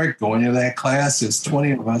New York, going to that class. There's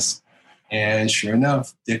 20 of us. And sure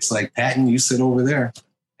enough, Dick's like, Patton, you sit over there.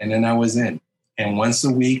 And then I was in. And once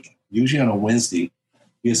a week, usually on a Wednesday,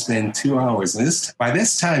 he'd spend 2 hours. And by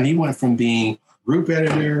this time, he went from being group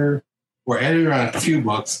editor or editor on a few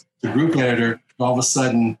books to group editor, all of a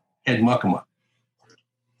sudden head muckamuck.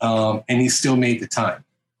 And he still made the time.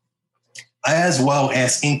 As well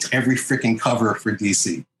as inked every freaking cover for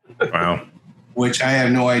DC. Wow. Which I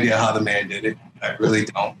have no idea how the man did it. I really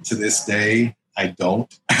don't. To this day, I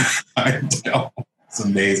don't. I don't. It's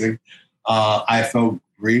amazing. I felt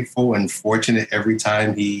grateful and fortunate every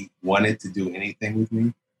time he wanted to do anything with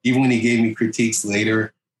me. Even when he gave me critiques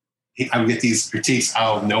later, I would get these critiques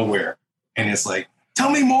out of nowhere. And it's like, tell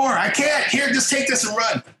me more. I can't. Here, just take this and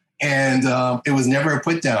run. And it was never a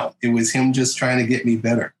put down. It was him just trying to get me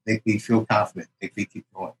better, make me feel confident, make me keep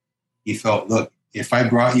going. He felt, look, if I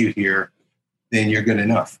brought you here, then you're good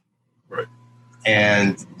enough. Right.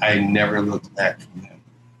 And I never looked back from him.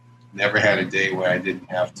 Never had a day where I didn't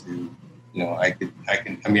have to,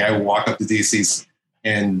 I walk up to DC's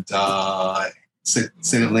and sit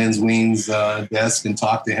at Lens Ween's desk and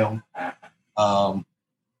talk to him.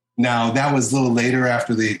 Now that was a little later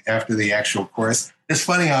after the actual course. It's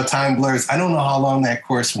funny how time blurs. I don't know how long that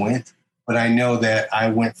course went, but I know that I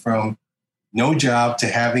went from no job to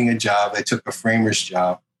having a job. I took a framer's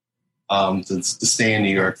job to stay in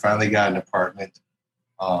New York. Finally got an apartment.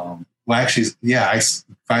 I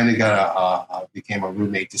finally became a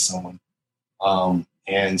roommate to someone.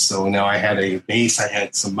 And so now I had a base. I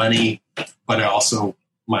had some money, but I also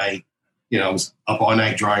I was up all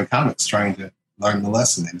night drawing comics, trying to learn the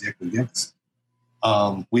lesson that Dick would give us.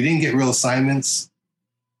 We didn't get real assignments.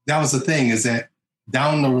 That was the thing, is that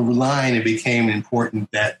down the line, it became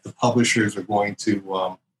important that the publishers are going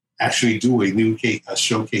to actually do a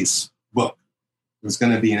showcase book. It was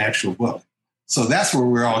going to be an actual book. So that's where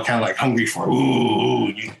we're all kind of like hungry for. Ooh,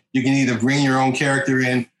 you can either bring your own character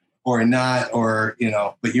in or not, or,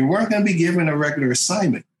 but you weren't going to be given a regular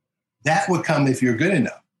assignment. That would come if you're good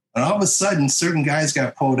enough. And all of a sudden, certain guys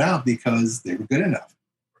got pulled out because they were good enough.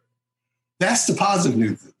 That's the positive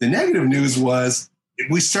news. The negative news was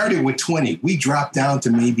we started with 20. We dropped down to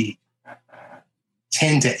maybe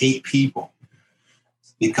 10 to 8 people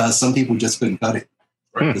because some people just couldn't cut it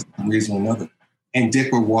for some reason or another. And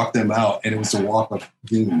Dick would walk them out, and it was a walk of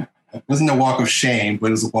doom. It wasn't a walk of shame, but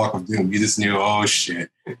it was a walk of doom. You just knew, oh, shit.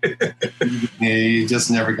 You're just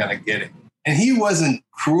never going to get it. And he wasn't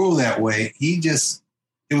cruel that way. It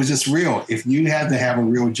was just real. If you had to have a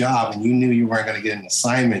real job and you knew you weren't going to get an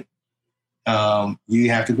assignment, you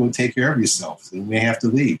have to go take care of yourself. So you may have to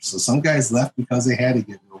leave. So some guys left because they had to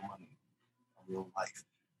get real money, real life.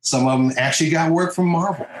 Some of them actually got work from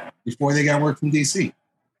Marvel before they got work from DC.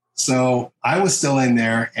 So I was still in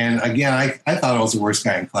there. And again, I thought I was the worst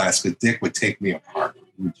guy in class, but Dick would take me apart.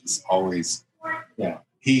 He would just always,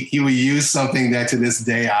 he would use something that to this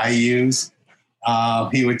day I use.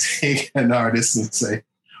 He would take an artist and say,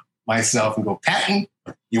 myself, and go, Patton,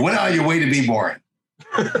 you went out of your way to be boring.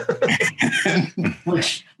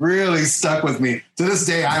 Which really stuck with me. To this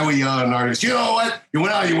day, I would yell at an artist, you know what? You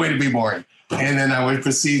went out of your way to be boring. And then I would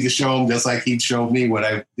proceed to show him just like he'd showed me what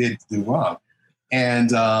I did do wrong.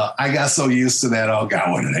 And I got so used to that, oh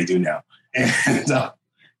God, what did I do now? This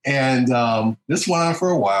went on for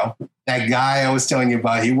a while. That guy I was telling you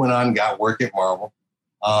about, he went on and got work at Marvel.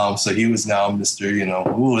 So he was now Mr.,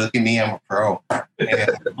 ooh, look at me, I'm a pro. And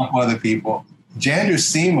a couple other people. Jander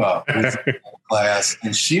Seema was in class,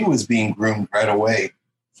 and she was being groomed right away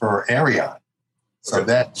for Arion. So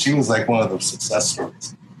that she was like one of those success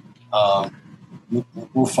stories.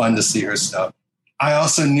 Fun to see her stuff. I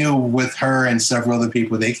also knew with her and several other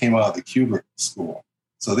people, they came out of the Kubrick school.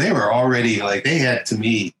 So they were already they had, to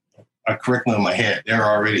me, a curriculum in my head. They're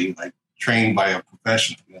already trained by a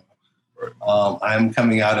professional. I'm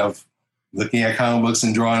coming out of looking at comic books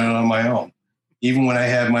and drawing it on my own. Even when I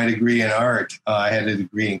had my degree in art, I had a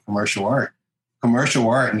degree in commercial art. Commercial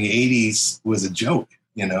art in the 80s was a joke,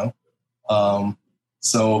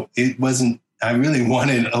 So it wasn't, I really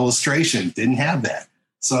wanted illustration, didn't have that.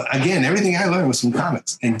 So again, everything I learned was from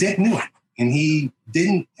comics, and Dick knew it. And he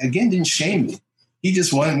didn't shame me. He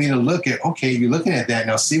just wanted me to look at, okay, you're looking at that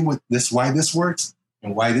now, see why this works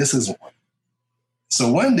and why this isn't working.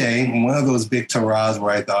 So one day, in one of those big taras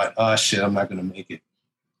where I thought, oh shit, I'm not going to make it.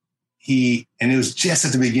 And it was just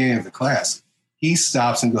at the beginning of the class, he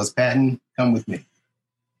stops and goes, Patton, come with me.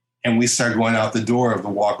 And we start going out the door of the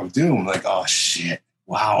Walk of Doom, oh shit,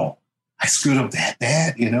 wow, I screwed up that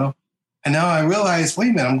bad, And now I realized, wait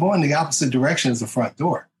a minute, I'm going the opposite direction as the front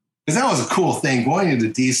door. Because that was a cool thing. Going into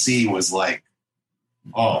DC was in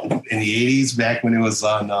the 80s, back when it was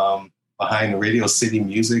on behind the Radio City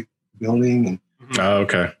Music building. And oh,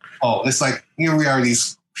 okay. Oh, it's here we are,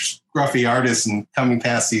 these scruffy artists, and coming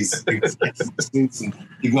past these suits, and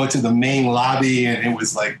you go to the main lobby, and it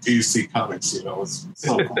was DC Comics, it was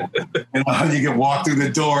so cool. And you can walk through the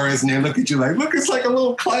doors, and they look at you look, it's like a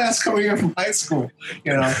little class coming in from high school,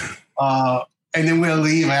 And then we'll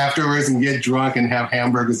leave afterwards and get drunk and have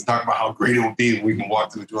hamburgers and talk about how great it would be if we can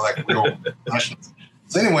walk through the door like real professionals.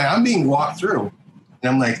 So anyway, I'm being walked through, and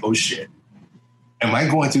I'm like, oh shit. Am I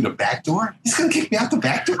going through the back door? He's going to kick me out the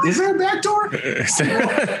back door? Is there a back door?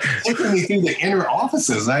 Taking me through the inner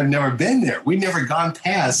offices. I've never been there. We've never gone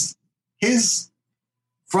past his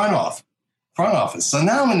front office. So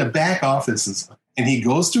now I'm in the back offices, and he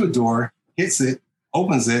goes through a door, hits it,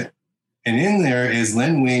 opens it, and in there is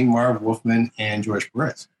Len Wein, Marv Wolfman, and George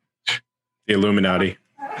Perez. The Illuminati.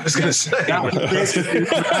 I was going to say.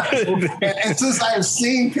 And since I've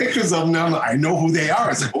seen pictures of them, I know who they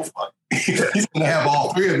are. I said, oh, fuck. He's going to have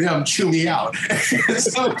all three of them chew me out.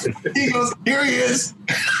 So he goes, here he is.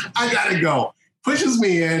 I got to go. Pushes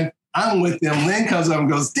me in. I'm with them. Len comes up and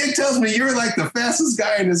goes, Dick tells me you're the fastest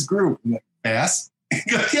guy in this group. I'm like, fast? He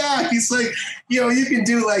goes, yeah. He's like, you can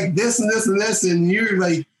do this and this and this. And you're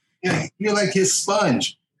like his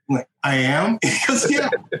sponge. I'm like, I am? He goes, yeah.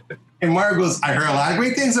 And Mark goes, I heard a lot of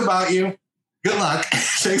great things about you. Good luck.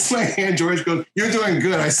 Shakes my hand. George goes, you're doing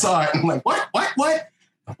good. I saw it. I'm like, what?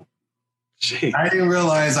 Jeez. I didn't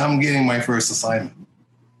realize I'm getting my first assignment.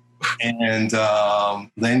 And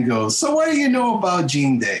Len goes, so what do you know about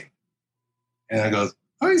Gene Day? And I goes,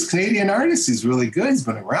 oh, he's a Canadian artist. He's really good. He's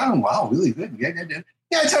been around. Wow, really good.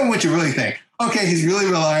 Yeah, tell me what you really think. Okay, he's really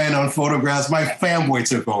relying on photographs. My fanboy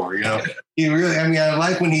took over, He really, I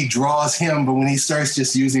like when he draws him, but when he starts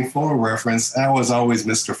just using photo reference, I was always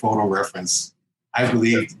Mr. Photo Reference. I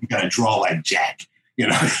believe you got to draw like Jack. You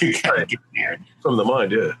got to get there. From the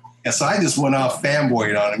mind, yeah. And so I just went off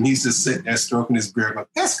fanboying on him. He's just sitting there stroking his beard. Going,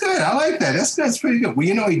 that's good. I like that. That's pretty good.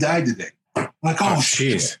 Well, he died today. I'm like, oh,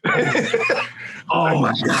 jeez. Oh,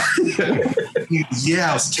 my God.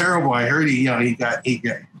 Yeah, it was terrible. I heard he got.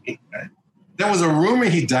 There was a rumor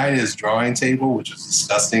he died at his drawing table, which was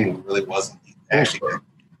disgusting. It really wasn't. He actually got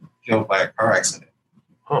killed by a car accident.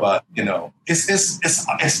 Huh. But, it's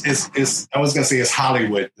I was going to say it's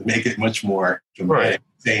Hollywood to make it much more dramatic, right,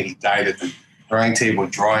 saying he died at the drawing table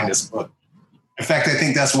drawing this book. In fact, I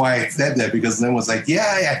think that's why I said that, because Lynn was like,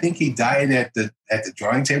 yeah, I think he died at the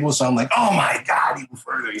drawing table. So I'm like, oh my God, even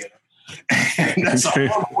further, And that's a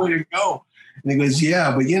horrible way to go. And he goes,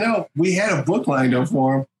 yeah, but we had a book lined up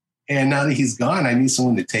for him. And now that he's gone, I need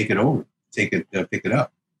someone to take it over, pick it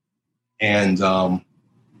up. And how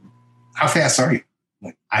fast are you? I'm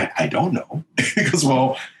like, I don't know. Because,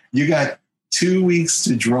 well, you got 2 weeks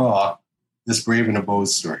to draw this Brave and the Bold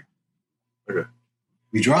story. Okay.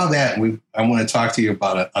 We draw that, and I want to talk to you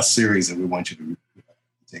about a series that we want you to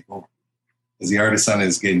take over. Because the artist on it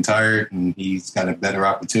is getting tired, and he's got a better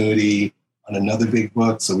opportunity on another big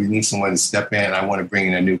book, so we need someone to step in. I want to bring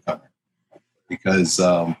in a newcomer because,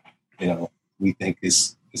 we think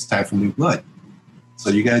it's time for new blood. So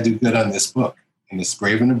you got to do good on this book. And it's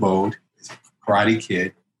Brave and the Bold. It's a Karate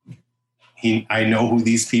Kid. I know who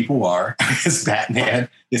these people are. It's Batman,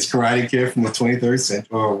 it's Karate Kid from the 23rd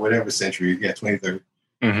century or whatever century, 23rd.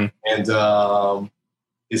 Mm-hmm. And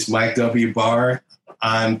it's Mike W. Barr.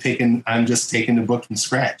 I'm just taking the book from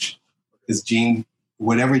scratch because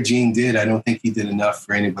whatever Gene did, I don't think he did enough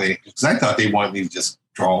for anybody. Because I thought they wanted me to just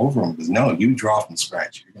draw over them. Because no, you draw from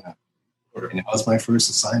scratch. And that was my first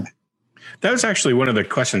assignment. That was actually one of the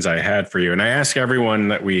questions I had for you. And I ask everyone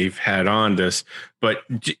that we've had on this, but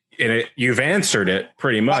you've answered it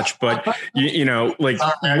pretty much. But, like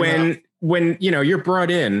when you're brought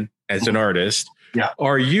in as an artist,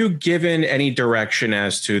 are you given any direction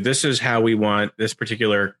as to this is how we want this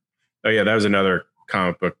particular? Oh, yeah, that was another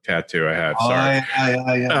comic book tattoo I have.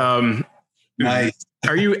 Sorry. Nice.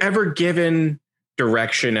 Are you ever given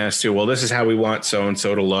direction as to, well, this is how we want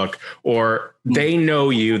so-and-so to look, or they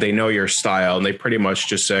know you, they know your style, and they pretty much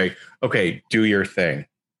just say, okay, do your thing?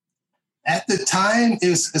 At the time,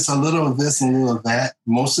 it's a little of this and a little of that.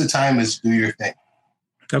 Most of the time, it's do your thing.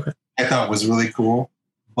 Okay. I thought was really cool,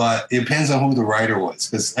 but it depends on who the writer was.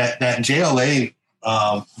 Because at that JLA,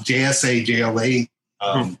 JSA, JLA,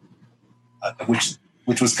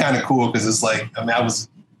 which was kind of cool because it's like,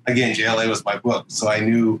 again, JLA was my book. So I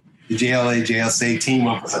knew the JLA, JSA team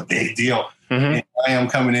up was a big deal. Mm-hmm. And I am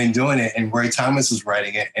coming in doing it, and Roy Thomas is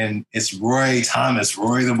writing it, and it's Roy Thomas,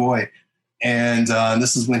 Roy the Boy. And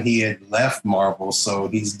this is when he had left Marvel, so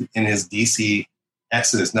he's in his DC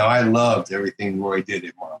exodus. Now, I loved everything Roy did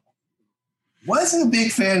at Marvel. Wasn't a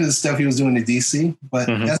big fan of the stuff he was doing at DC, but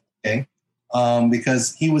that's okay.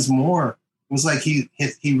 Because he was more, it was like he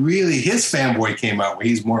really, his fanboy came out where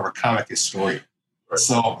he's more of a comic historian. Right.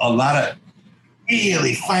 So a lot of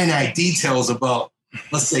really finite details about,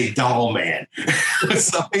 let's say, Doll Man.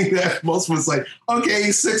 Something that most was like, okay,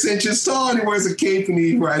 he's 6 inches tall and he wears a cape and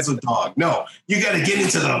he rides a dog. No, you got to get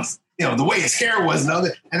into those, the way his hair was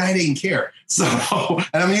and I didn't care. So,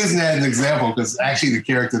 and I'm using that as an example because actually the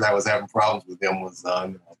character that was having problems with him was,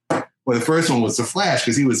 the first one was the Flash,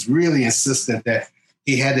 because he was really insistent that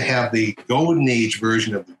he had to have the Golden Age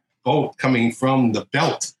version of the boat coming from the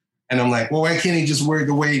belt. And I'm like, well, why can't he just wear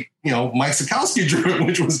the way, Mike Sekowsky drew it,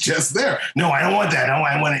 which was just there? No, I don't want that. No,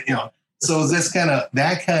 I want it, So this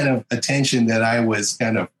that kind of attention that I was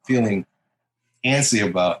kind of feeling antsy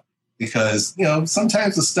about, because,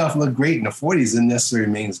 sometimes the stuff looked great in the 40s and necessarily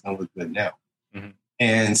means it's going to look good now. Mm-hmm.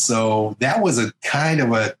 And so that was a kind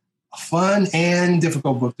of a fun and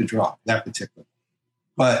difficult book to draw, that particular.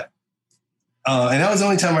 But and that was the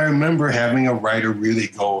only time I remember having a writer really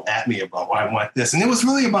go at me about, I want this. And it was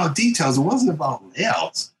really about details. It wasn't about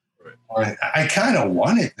layouts. Right. I kind of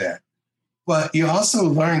wanted that. But you also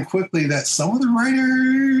learn quickly that some of the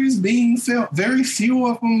writers very few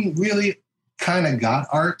of them really kind of got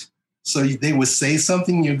art. So they would say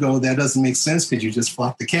something, you go, that doesn't make sense because you just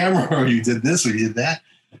flopped the camera or you did this or you did that.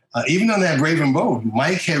 Even on that Raven Boat,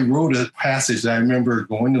 Mike had wrote a passage that I remember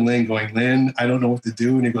going to Lynn, Lynn, I don't know what to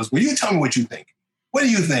do. And he goes, well, you tell me what you think. What do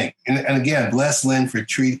you think? And again, bless Lynn for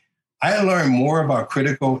treat. I learned more about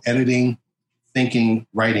critical editing, thinking,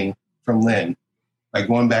 writing from Lynn by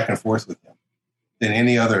going back and forth with him than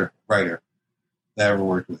any other writer that I ever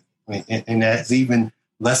worked with. And that's even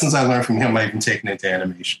lessons I learned from him, I've even taken into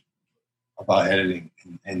animation about editing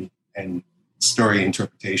and story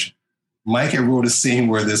interpretation. Mike had wrote a scene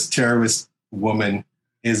where this terrorist woman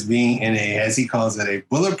is being in a, as he calls it, a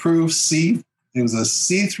bulletproof it was a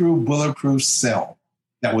see-through bulletproof cell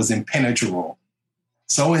that was impenetrable.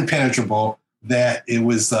 So impenetrable that it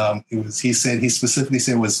was he specifically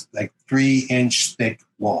said it was like 3-inch thick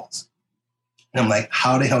walls. And I'm like,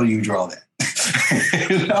 how the hell do you draw that?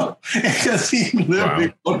 Because he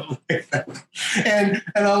literally and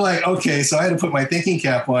I'm like, okay, so I had to put my thinking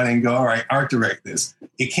cap on and go, all right, art direct this.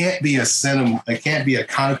 It can't be a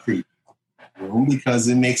concrete room because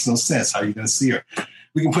it makes no sense. How are you going to see her?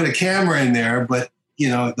 We can put a camera in there, but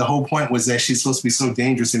the whole point was that she's supposed to be so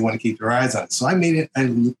dangerous they want to keep their eyes on it. So I made it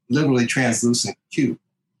a literally translucent cube.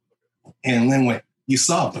 And Lynn went, you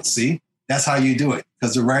solved it, see? That's how you do it,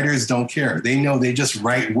 because the writers don't care. They know they just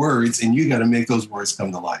write words, and you got to make those words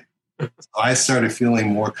come to life. So I started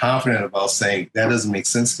feeling more confident about saying, that doesn't make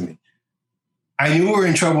sense to me. I knew we were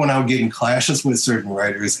in trouble when I was getting clashes with certain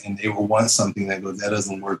writers, and they would want something that goes, that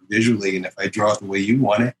doesn't work visually, and if I draw it the way you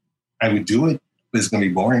want it, I would do it, but it's going to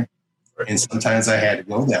be boring. And sometimes I had to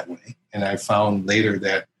go that way. And I found later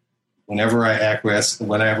that whenever I acquiesced,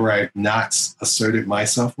 whenever I've not asserted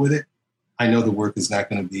myself with it, I know the work is not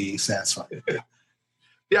going to be satisfying.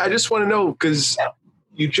 Yeah, I just want to know, because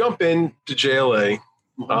you jump into JLA,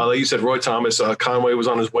 like you said, Roy Thomas, Conway was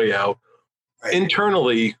on his way out. Right.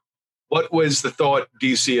 Internally, what was the thought,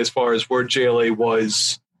 DC, as far as where JLA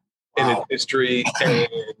was in its history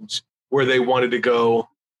and where they wanted to go?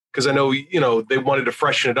 Because I know, they wanted to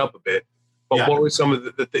freshen it up a bit. But what were some of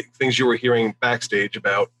the things you were hearing backstage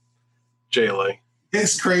about JLA?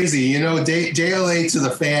 It's crazy. JLA to the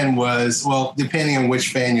fan was, well, depending on which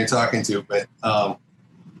fan you're talking to, but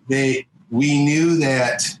we knew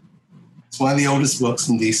that it's one of the oldest books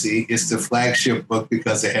in DC. It's the flagship book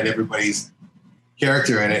because it had everybody's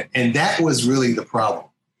character in it. And that was really the problem.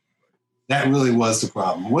 That really was the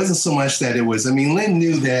problem. It wasn't so much that it was, Lin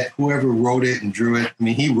knew that whoever wrote it and drew it,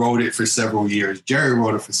 he wrote it for several years. Jerry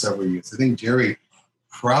wrote it for several years. I think Jerry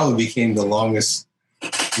probably became the longest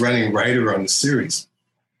running writer on the series.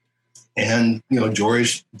 And,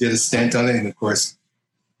 George did a stint on it. And of course,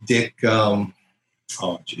 Dick Dillon,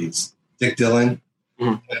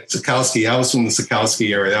 Sikowski. I was from the Sikowski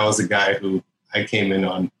era. That was the guy who I came in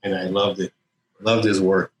on, and I loved it. Loved his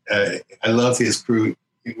work. I loved his crew.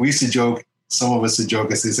 We used to joke, some of us would joke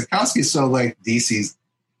and say, Sikowski's sort of like DC's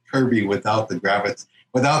Kirby without the gravitas,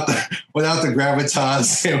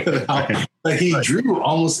 but he drew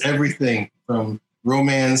almost everything from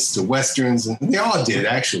romance to Westerns, and they all did,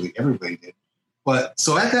 actually. Everybody did. But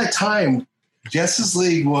so at that time, Justice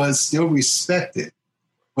League was still respected,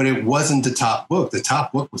 but it wasn't the top book. The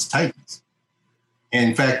top book was Titans.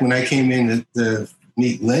 And in fact, when I came in to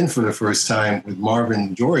meet Lin for the first time with Marvin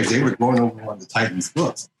and George, they were going over one of the Titans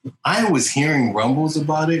books. I was hearing rumbles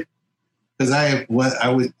about it because I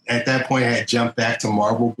would at that point I had jumped back to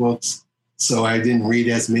Marvel books, so I didn't read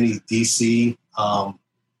as many DC. I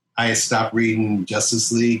had stopped reading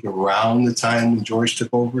Justice League around the time when George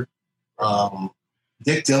took over.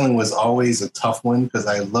 Dick Dillon was always a tough one because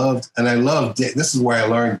I loved Dick. This is where I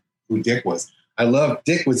learned who Dick was.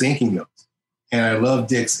 Dick was inking those. And I love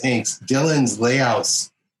Dick's inks. Dillon's layouts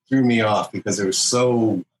threw me off because they were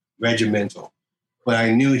so regimental. But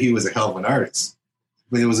I knew he was a hell of an artist.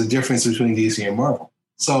 But there was a difference between DC and Marvel.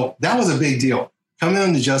 So that was a big deal. Coming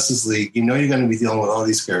on the Justice League, you're going to be dealing with all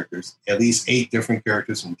these characters, at least 8 different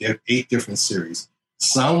characters from 8 different series.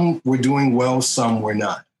 Some were doing well, some were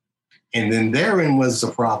not. And then therein was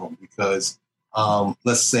the problem because,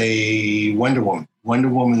 let's say, Wonder Woman. Wonder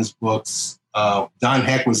Woman's books, Don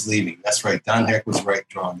Heck was leaving. That's right. Don Heck was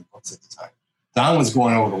drawing the books at the time. Don was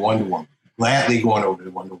going over to Wonder Woman, gladly going over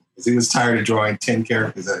to Wonder Woman because he was tired of drawing 10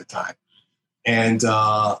 characters at a time. And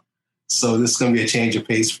so this is going to be a change of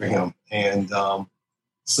pace for him. And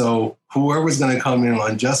so whoever's going to come in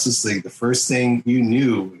on Justice League, the first thing you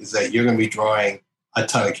knew is that you're going to be drawing a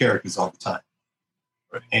ton of characters all the time.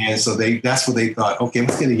 Right. And so that's what they thought, okay,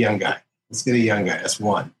 let's get a young guy. That's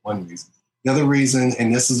one reason. The other reason,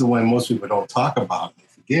 and this is the one most people don't talk about and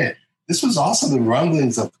forget, this was also the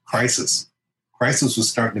rumblings of Crisis. Crisis was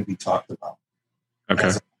starting to be talked about.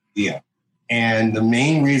 Okay. Yeah. And the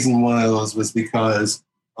main reason one of those was because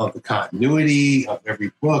of the continuity of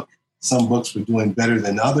every book. Some books were doing better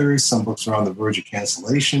than others. Some books were on the verge of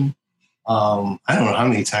cancellation. I don't know how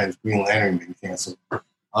many times Green Lantern been canceled.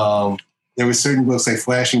 There were certain books like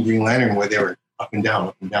Flash and Green Lantern where they were up and down,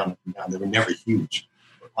 up and down, up and down. They were never huge.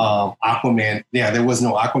 Aquaman, there was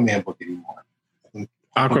no Aquaman book anymore.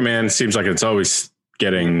 Aquaman seems like it's always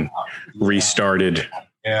getting restarted.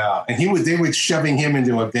 Yeah, and they were shoving him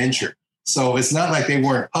into Adventure. So it's not like they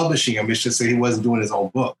weren't publishing him. It's just that he wasn't doing his own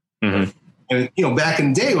book. Mm-hmm. And, back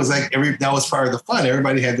in the day, it was like that was part of the fun.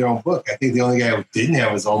 Everybody had their own book. I think the only guy who didn't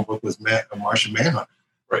have his own book was Martian Manhunter.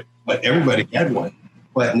 Right. But everybody had one.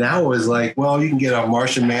 But now it was like, well, you can get a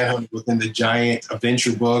Martian Manhunter within the giant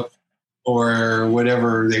adventure book or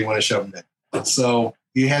whatever they want to shove them in. So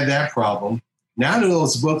you had that problem. Now to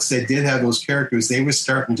those books that did have those characters, they were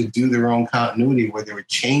starting to do their own continuity where they were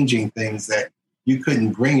changing things that you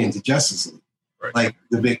couldn't bring into Justice League. Right. Like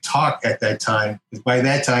the big talk at that time, because by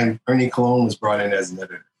that time, Ernie Colon was brought in as an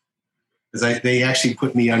editor. Because they actually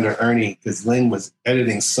put me under Ernie because Lin was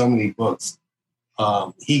editing so many books.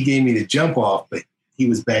 He gave me the jump off, but he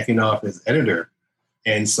was backing off as editor.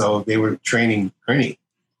 And so they were training Ernie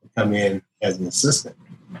to come in as an assistant.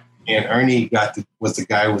 And Ernie was the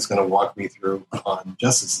guy who was going to walk me through on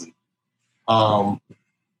Justice League. And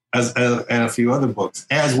a few other books,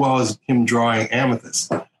 as well as him drawing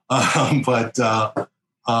Amethyst.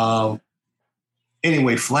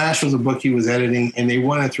 Anyway, Flash was a book he was editing, and they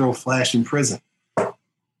wanted to throw Flash in prison.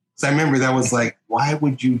 So I remember that was like, why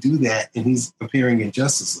would you do that? And he's appearing in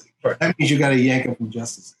Justice League. Right. That means you got to yank him from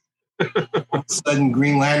Justice League. All of a sudden,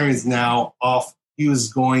 Green Lantern is now off. He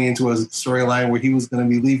was going into a storyline where he was going to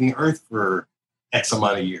be leaving Earth for X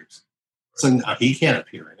amount of years. So now he can't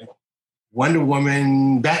appear in it. Wonder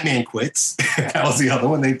Woman, Batman quits. That was the other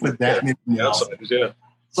one. They put Batman in the outsiders, yeah.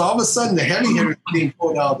 So all of a sudden, the heavy hitters being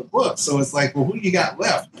pulled out of the book. So it's like, well, who you got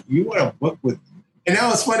left? You want a book with? And that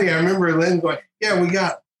was funny. I remember Lynn going, "Yeah, we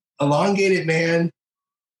got Elongated Man,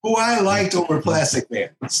 who I liked over Plastic Man.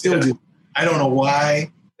 Still do. I don't know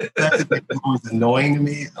why. Plastic Man was annoying to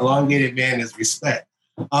me. Elongated Man is respect.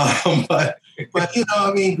 But you know,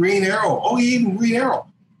 I mean, Green Arrow. Oh, even Green Arrow.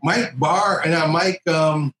 Mike Barr and Mike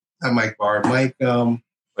Grell.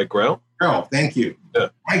 Grell, thank you. Yeah.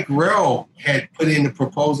 Mike Grell had put in the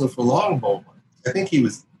proposal for Longbow. I think he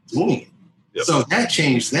was doing it. Yep. So that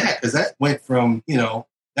changed that because that went from, you know,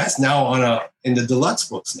 that's now in the deluxe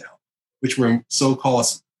books now, which were so-called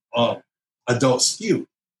adult skew.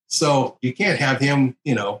 So you can't have him,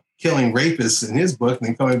 you know, killing rapists in his book and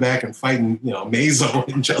then coming back and fighting, you know, Mazo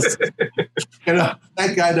and Justice. You know,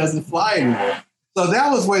 that guy doesn't fly anymore. So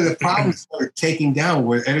that was where the problems started taking down,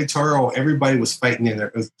 where editorial, everybody was fighting in there.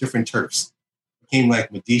 It was different turfs. It became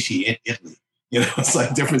like Medici in Italy. You know, it's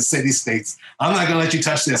like different city-states. I'm not going to let you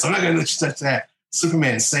touch this. I'm not going to let you touch that.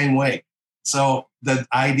 Superman, same way. So the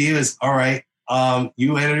idea is, all right,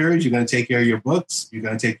 you editors, you're going to take care of your books. You're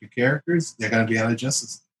going to take your characters. They're going to be on the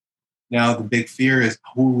Justice League. Now, the big fear is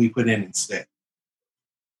who we put in instead.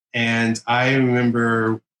 And I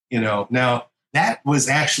remember, you know, now that was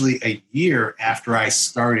actually a year after I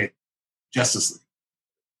started Justice League.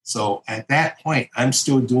 So at that point, I'm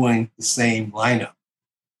still doing the same lineup.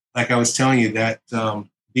 Like I was telling you, that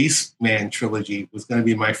Beastman trilogy was going to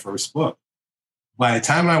be my first book. By the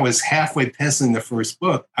time I was halfway penciling the first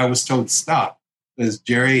book, I was told to stop because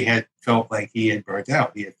Jerry had felt like he had burnt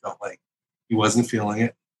out. He had felt like he wasn't feeling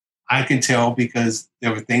it. I could tell because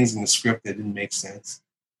there were things in the script that didn't make sense.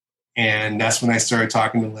 And that's when I started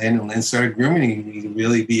talking to Lynn, and Lynn started grooming me to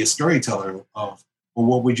really be a storyteller of, well,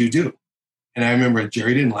 what would you do? And I remember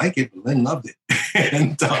Jerry didn't like it, but Lynn loved it.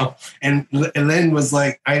 and Lynn was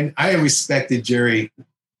like, I respected Jerry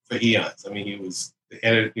for eons. I mean, he was the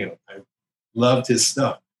editor, you know, I loved his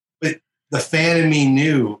stuff. But the fan in me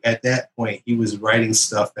knew at that point he was writing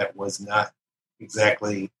stuff that was not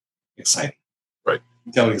exactly exciting. Right.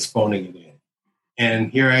 Until he was phoning it in.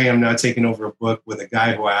 And here I am now taking over a book with a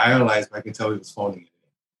guy who I idolized, but I can tell he was phoning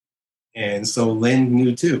it in. And so Lynn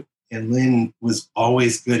knew too. And Lynn was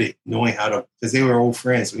always good at knowing how to, because they were old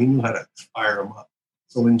friends, so he knew how to fire them up.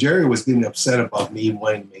 So when Jerry was getting upset about me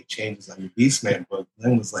wanting to make changes on the Beastman book,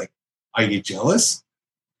 Lynn was like, are you jealous?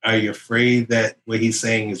 Are you afraid that what he's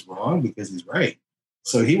saying is wrong? Because he's right.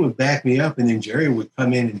 So he would back me up, and then Jerry would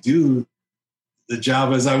come in and do the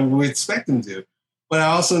job as I would expect him to. But I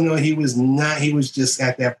also know he was just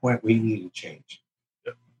at that point where he needed change.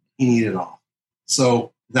 He needed it all.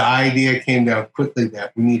 So the idea came down quickly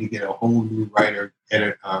that we need to get a whole new writer,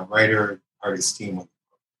 artist team on the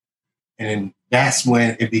book. And then that's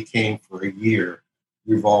when it became, for a year,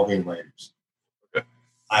 revolving writers. Okay.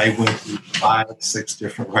 I went through 5-6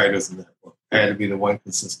 different writers in that book. I had to be the one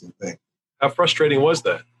consistent thing. How frustrating was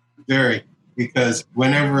that? Very, because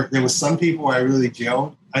whenever there was some people I really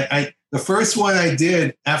gelled. The first one I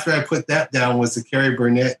did after I put that down was the Carrie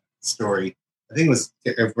Burnett story. I think it was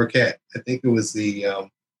Burkett. I think it was the.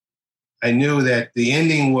 I knew that the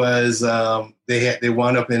ending was they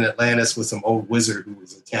wound up in Atlantis with some old wizard who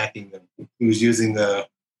was attacking them. He was using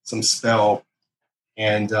some spell,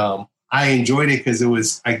 and I enjoyed it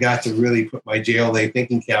because I got to really put my JLA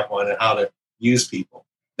thinking cap on and how to use people.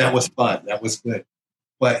 That was fun. That was good.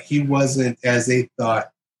 But he wasn't as they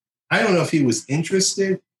thought. I don't know if he was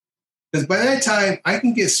interested, because by that time I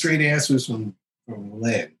can get straight answers from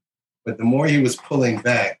Lynn, but the more he was pulling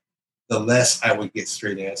back, the less I would get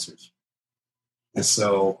straight answers. And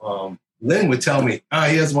so Lynn would tell me,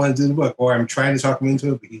 he doesn't want to do the book, or I'm trying to talk him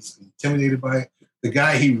into it, but he's intimidated by it. The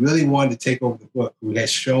guy he really wanted to take over the book, who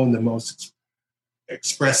has shown the most,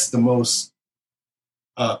 expressed the most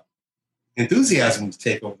enthusiasm to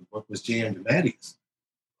take over the book, was J.M. DeMatteis.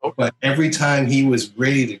 Okay. But every time he was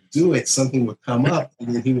ready to do it, something would come up,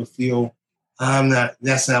 and then he would feel,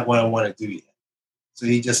 that's not what I want to do yet. So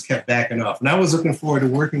he just kept backing off. And I was looking forward to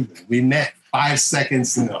working with him. We met 5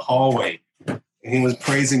 seconds in the hallway, and he was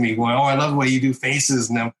praising me, going, I love the way you do faces.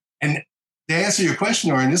 And to answer your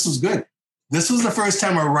question, Oren, this was good. This was the first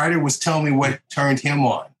time a writer was telling me what turned him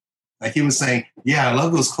on. Like he was saying, I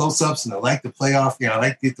love those close-ups, and I like to play off. I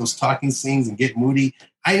like to get those talking scenes and get moody.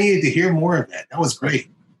 I needed to hear more of that. That was great.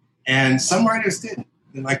 And some writers didn't.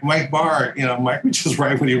 Like Mike Barr, Mike would just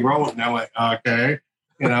write what he wrote, and I'm like, okay.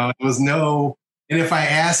 It was no. And if I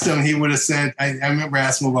asked him, he would have said, I remember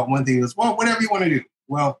asking him about one thing. He goes, well, whatever you want to do.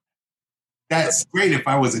 Well, that's great if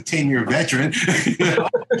I was a 10-year veteran.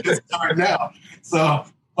 Just start now. So,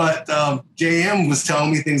 but JM was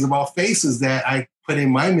telling me things about faces that I put in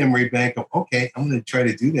my memory bank of, okay, I'm going to try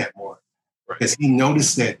to do that more. Because he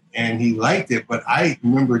noticed it and he liked it, but I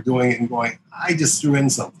remember doing it and going, I just threw in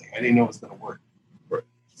something. I didn't know it was going to work. Right.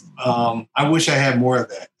 I wish I had more of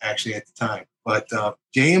that actually at the time, but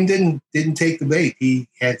JM didn't take the bait. He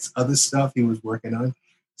had other stuff he was working on,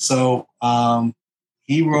 so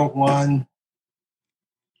he wrote one.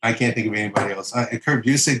 I can't think of anybody else. Kurt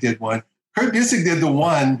Busiek did one. Kurt Busiek did the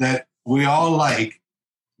one that we all like.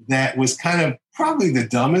 That was kind of probably the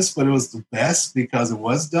dumbest, but it was the best because it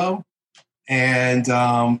was dumb. And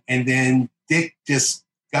then Dick just,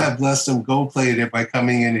 God bless him, gold plated it by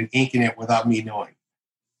coming in and inking it without me knowing.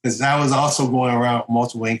 Because I was also going around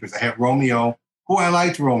multiple inkers. I had Romeo, who I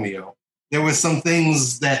liked Romeo. There were some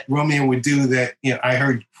things that Romeo would do that, I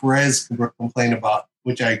heard Perez complain about,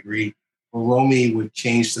 which I agree. Where Romeo would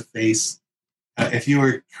change the face. If you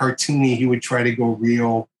were cartoony, he would try to go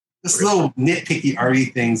real. Just little nitpicky, arty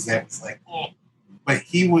things that was like, oh. But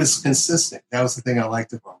he was consistent. That was the thing I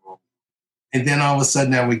liked about Romeo. And then all of a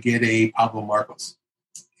sudden I would get a Pablo Marcos.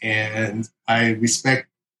 And I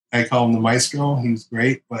call him the maestro. He was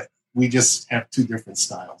great, but we just have two different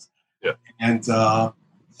styles. Yeah. And so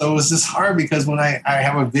it was just hard because when I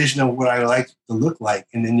have a vision of what I like to look like,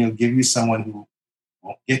 and then you'll give you someone who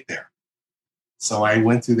won't get there. So I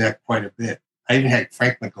went through that quite a bit. I even had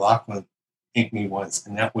Frank McLaughlin ink me once,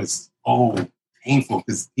 and that was, painful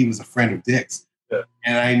because he was a friend of Dick's. Yeah.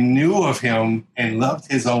 And I knew of him and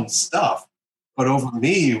loved his own stuff. But over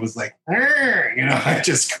me, it was like, I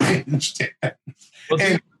just cringed. Well,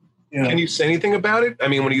 can you say anything about it? I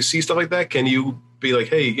mean, when you see stuff like that, can you be like,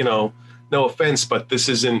 hey, no offense, but this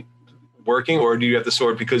isn't working? Or do you have to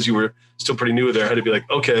sort, because you were still pretty new there, had to be like,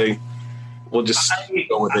 okay, we'll just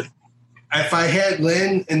go with it? If I had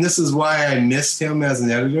Lynn, and this is why I missed him as an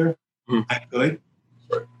editor, I could.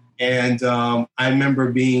 Right. And I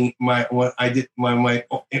remember when I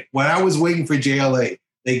was waiting for JLA,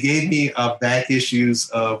 they gave me back issues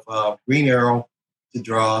of Green Arrow to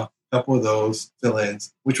draw, a couple of those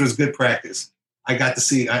fill-ins, which was good practice. I got to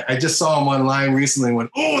see, I just saw them online recently and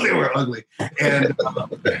went, they were ugly. And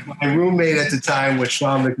my roommate at the time was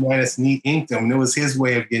Sean McManus, and he inked them, and it was his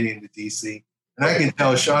way of getting into DC. And I can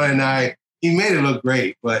tell Sean and I, he made it look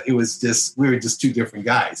great, but it was just, we were just two different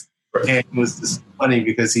guys. Right. And it was just funny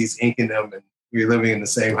because he's inking them and we were living in the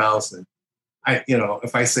same house. And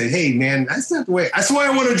if I say, hey, man, that's not the way, that's the way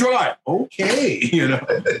I want to draw it. Okay.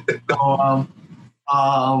 So,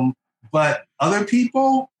 but other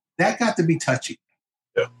people, that got to be touchy.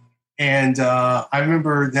 Yeah. And I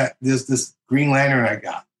remember that there's this Green Lantern I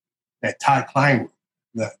got that Todd Klein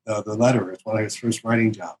wrote, the letterer. It's one of his first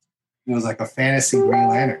writing jobs. It was like a fantasy Green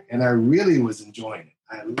Lantern, and I really was enjoying it.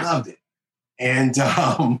 I loved it. And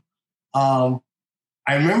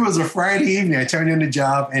I remember it was a Friday evening. I turned in the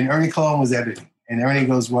job, and Ernie Colon was editing. And Ernie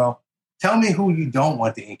goes, well, tell me who you don't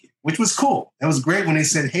want to ink it, which was cool. It was great when they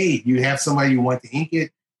said, hey, you have somebody you want to ink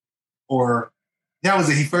it? Or that was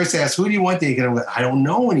it. He first asked, who do you want to ink it? I don't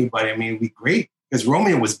know anybody. I mean, it'd be great, because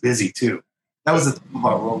Romeo was busy too. That was the thing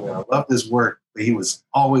about Romeo. I loved his work, but he was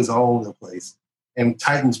always all over the place. And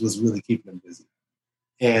Titans was really keeping him busy.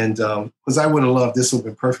 And because I would have loved, this would have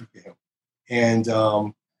been perfect for him.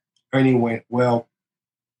 And Ernie went, well,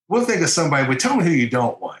 we'll think of somebody, but tell me who you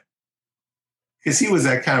don't want. Because he was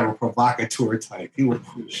that kind of a provocateur type. He would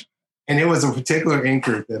push. And it was a particular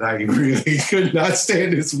inker that I really could not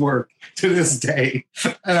stand his work to this day.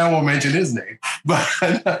 And I won't mention his name.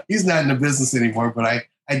 But he's not in the business anymore. But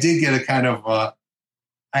I did get a kind of,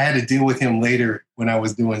 I had to deal with him later when I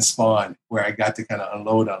was doing Spawn, where I got to kind of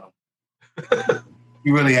unload on him.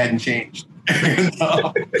 He really hadn't changed.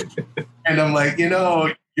 And I'm like,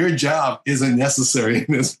 your job isn't necessary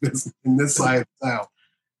in this business, in this side of town.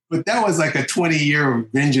 But that was like a 20-year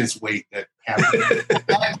vengeance wait that happened. At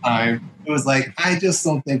that time, it was like, I just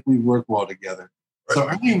don't think we work well together. Right. So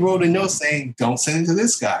Ernie wrote a note saying, don't send it to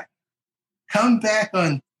this guy. Come back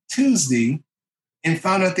on Tuesday and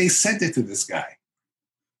found out they sent it to this guy.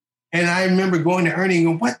 And I remember going to Ernie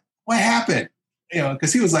and going, what happened?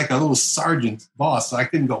 Because he was like a little sergeant boss, so I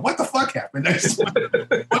couldn't go, what the fuck happened? I just went,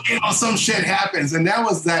 some shit happens. And that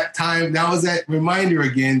was that time, that was that reminder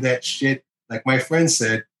again that shit, like my friend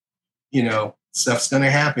said, stuff's going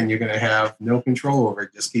to happen. You're going to have no control over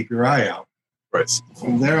it. Just keep your eye out. Right. So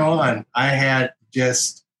from there on, I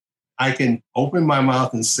can open my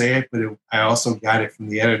mouth and say it, but I also got it from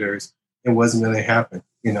the editors. It wasn't going to happen.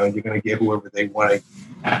 You're going to get whoever they want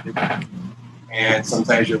to. And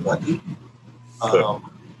sometimes you're lucky. The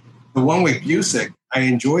one with Busiek, I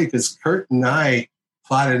enjoyed because Kurt and I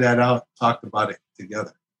plotted that out, talked about it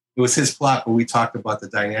together. It was his plot, but we talked about the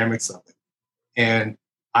dynamics of it. And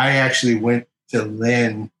I actually went to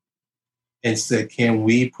Lynn and said, can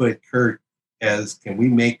we make Kurt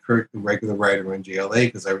the regular writer in JLA?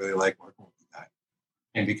 Because I really like working with the guy.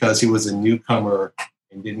 And because he was a newcomer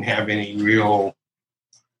and didn't have any real,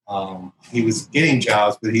 he was getting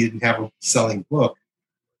jobs, but he didn't have a selling book.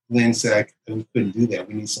 Lynn said, we couldn't do that.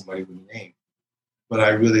 We need somebody with a name. But I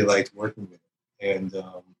really liked working with him. And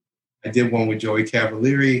I did one with Joey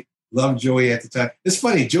Cavalieri. Loved Joey at the time. It's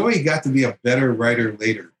funny, Joey got to be a better writer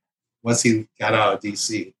later once he got out of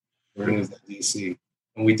DC, when he was at DC.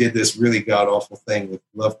 And we did this really god-awful thing with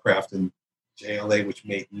Lovecraft and JLA, which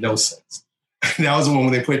made no sense. That was the one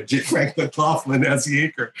when they put Frank McLaughlin as the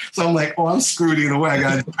inker. So I'm like, I'm screwed either way. I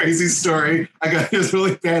got a crazy story. I got this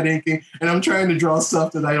really bad inking, and I'm trying to draw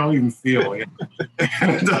stuff that I don't even feel.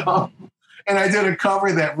 And I did a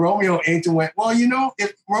cover that Romeo inked and went, well,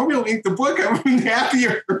 if Romeo inked the book, I would be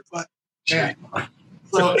happier. But yeah.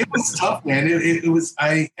 So it was tough, man. It was,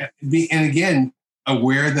 and again,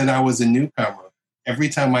 aware that I was a newcomer. Every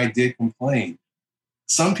time I did complain,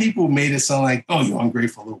 some people made it sound like, oh, you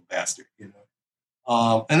ungrateful little bastard, and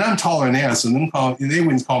I'm taller than that, so they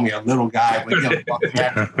wouldn't call me a little guy, but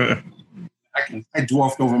I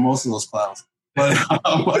dwarfed over most of those clowns. But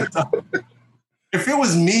if it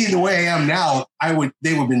was me the way I am now, they would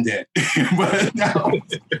have been dead. But now,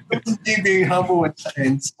 me being humble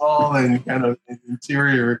and small and kind of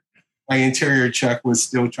my interior Chuck was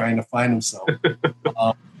still trying to find himself.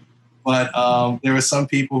 But there were some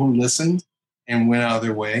people who listened and went out of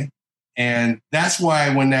their way. And that's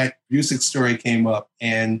why when that Busick story came up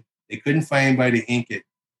and they couldn't find anybody to ink it,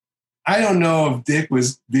 I don't know if Dick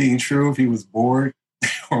was being true, if he was bored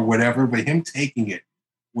or whatever, but him taking it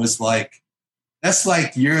was like, that's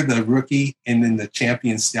like you're the rookie and then the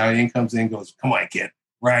champion stallion comes in and goes, come on, kid,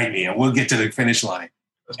 ride me and we'll get to the finish line.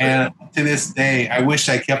 And to this day, I wish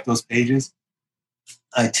I kept those pages.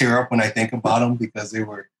 I tear up when I think about them because I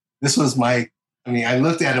looked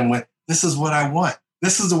at them and went, this is what I want.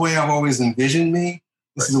 This is the way I've always envisioned me.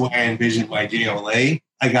 This is the way I envisioned my JLA.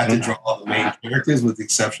 I got to draw all the main characters with the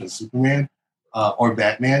exception of Superman or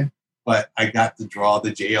Batman, but I got to draw the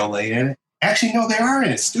JLA in it. Actually, no, they are in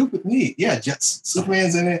it. Stupid me. Yeah, just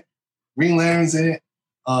Superman's in it. Green Lantern's in it.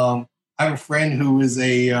 I have a friend who is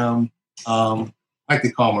I like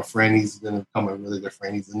to call him a friend. He's going to become a really good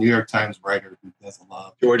friend. He's a New York Times writer who does a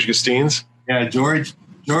lot. George Gustines? Yeah, George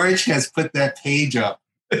has put that page up.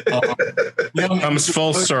 Comes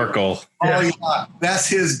full circle. Oh yeah, that's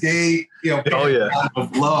his gay,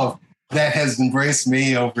 of love that has embraced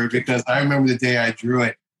me over because I remember the day I drew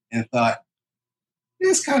it and thought,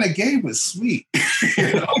 this kind of gay was sweet.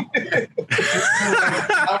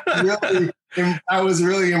 I was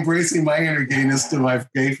really embracing my inner gayness to my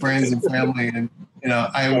gay friends and family, and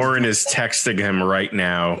Oren is texting him right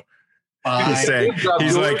now.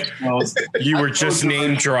 He's like, you were just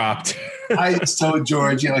name dropped. I just told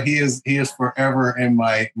George, he is forever in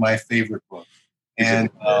my favorite book. And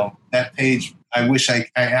that page, I wish I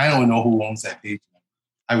don't know who owns that page.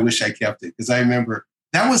 I wish I kept it because I remember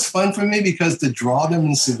that was fun for me because to draw them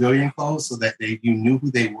in civilian clothes so that you knew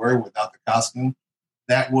who they were without the costume.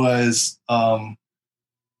 That was because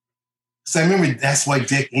I remember that's why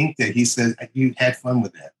Dick inked it. He said you had fun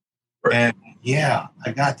with that. Right. And yeah,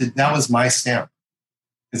 that was my stamp.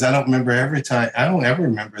 Because I don't ever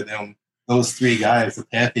remember those three guys, the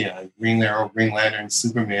Pantheon, Green Arrow, Green Lantern,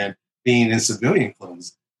 Superman, being in civilian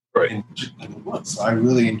clothes. Right. In the book. So I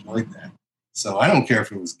really enjoyed that. So I don't care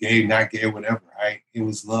if it was gay, not gay, whatever. It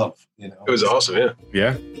was love, It was awesome, yeah.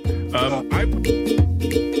 Yeah.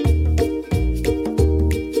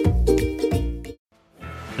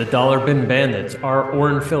 The Dollar Bin Bandits are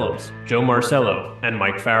Oren Phillips, Joe Marcello, and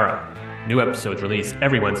Mike Farah. New episodes released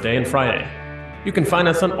every Wednesday and Friday. You can find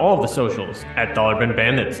us on all of the socials at Dollar Bin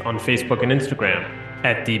Bandits on Facebook and Instagram,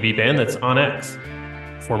 at DB Bandits on X.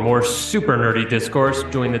 For more super nerdy discourse,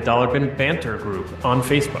 join the Dollar Bin Banter group on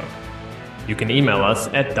Facebook. You can email us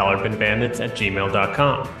at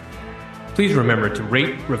dollarbinbandits@gmail.com. Please remember to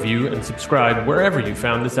rate, review, and subscribe wherever you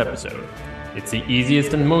found this episode. It's the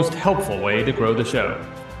easiest and most helpful way to grow the show.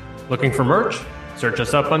 Looking for merch? Search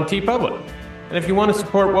us up on TeePublic. And if you want to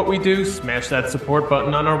support what we do, smash that support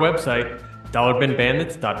button on our website,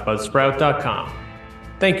 dollarbinbandits.buzzsprout.com.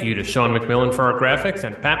 Thank you to Sean McMillan for our graphics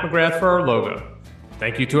and Pat McGrath for our logo.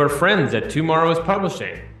 Thank you to our friends at Tomorrow is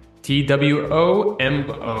Publishing,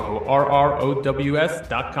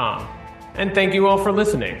 TWOMORROWS.com. And thank you all for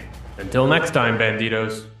listening. Until next time,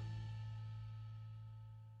 Banditos.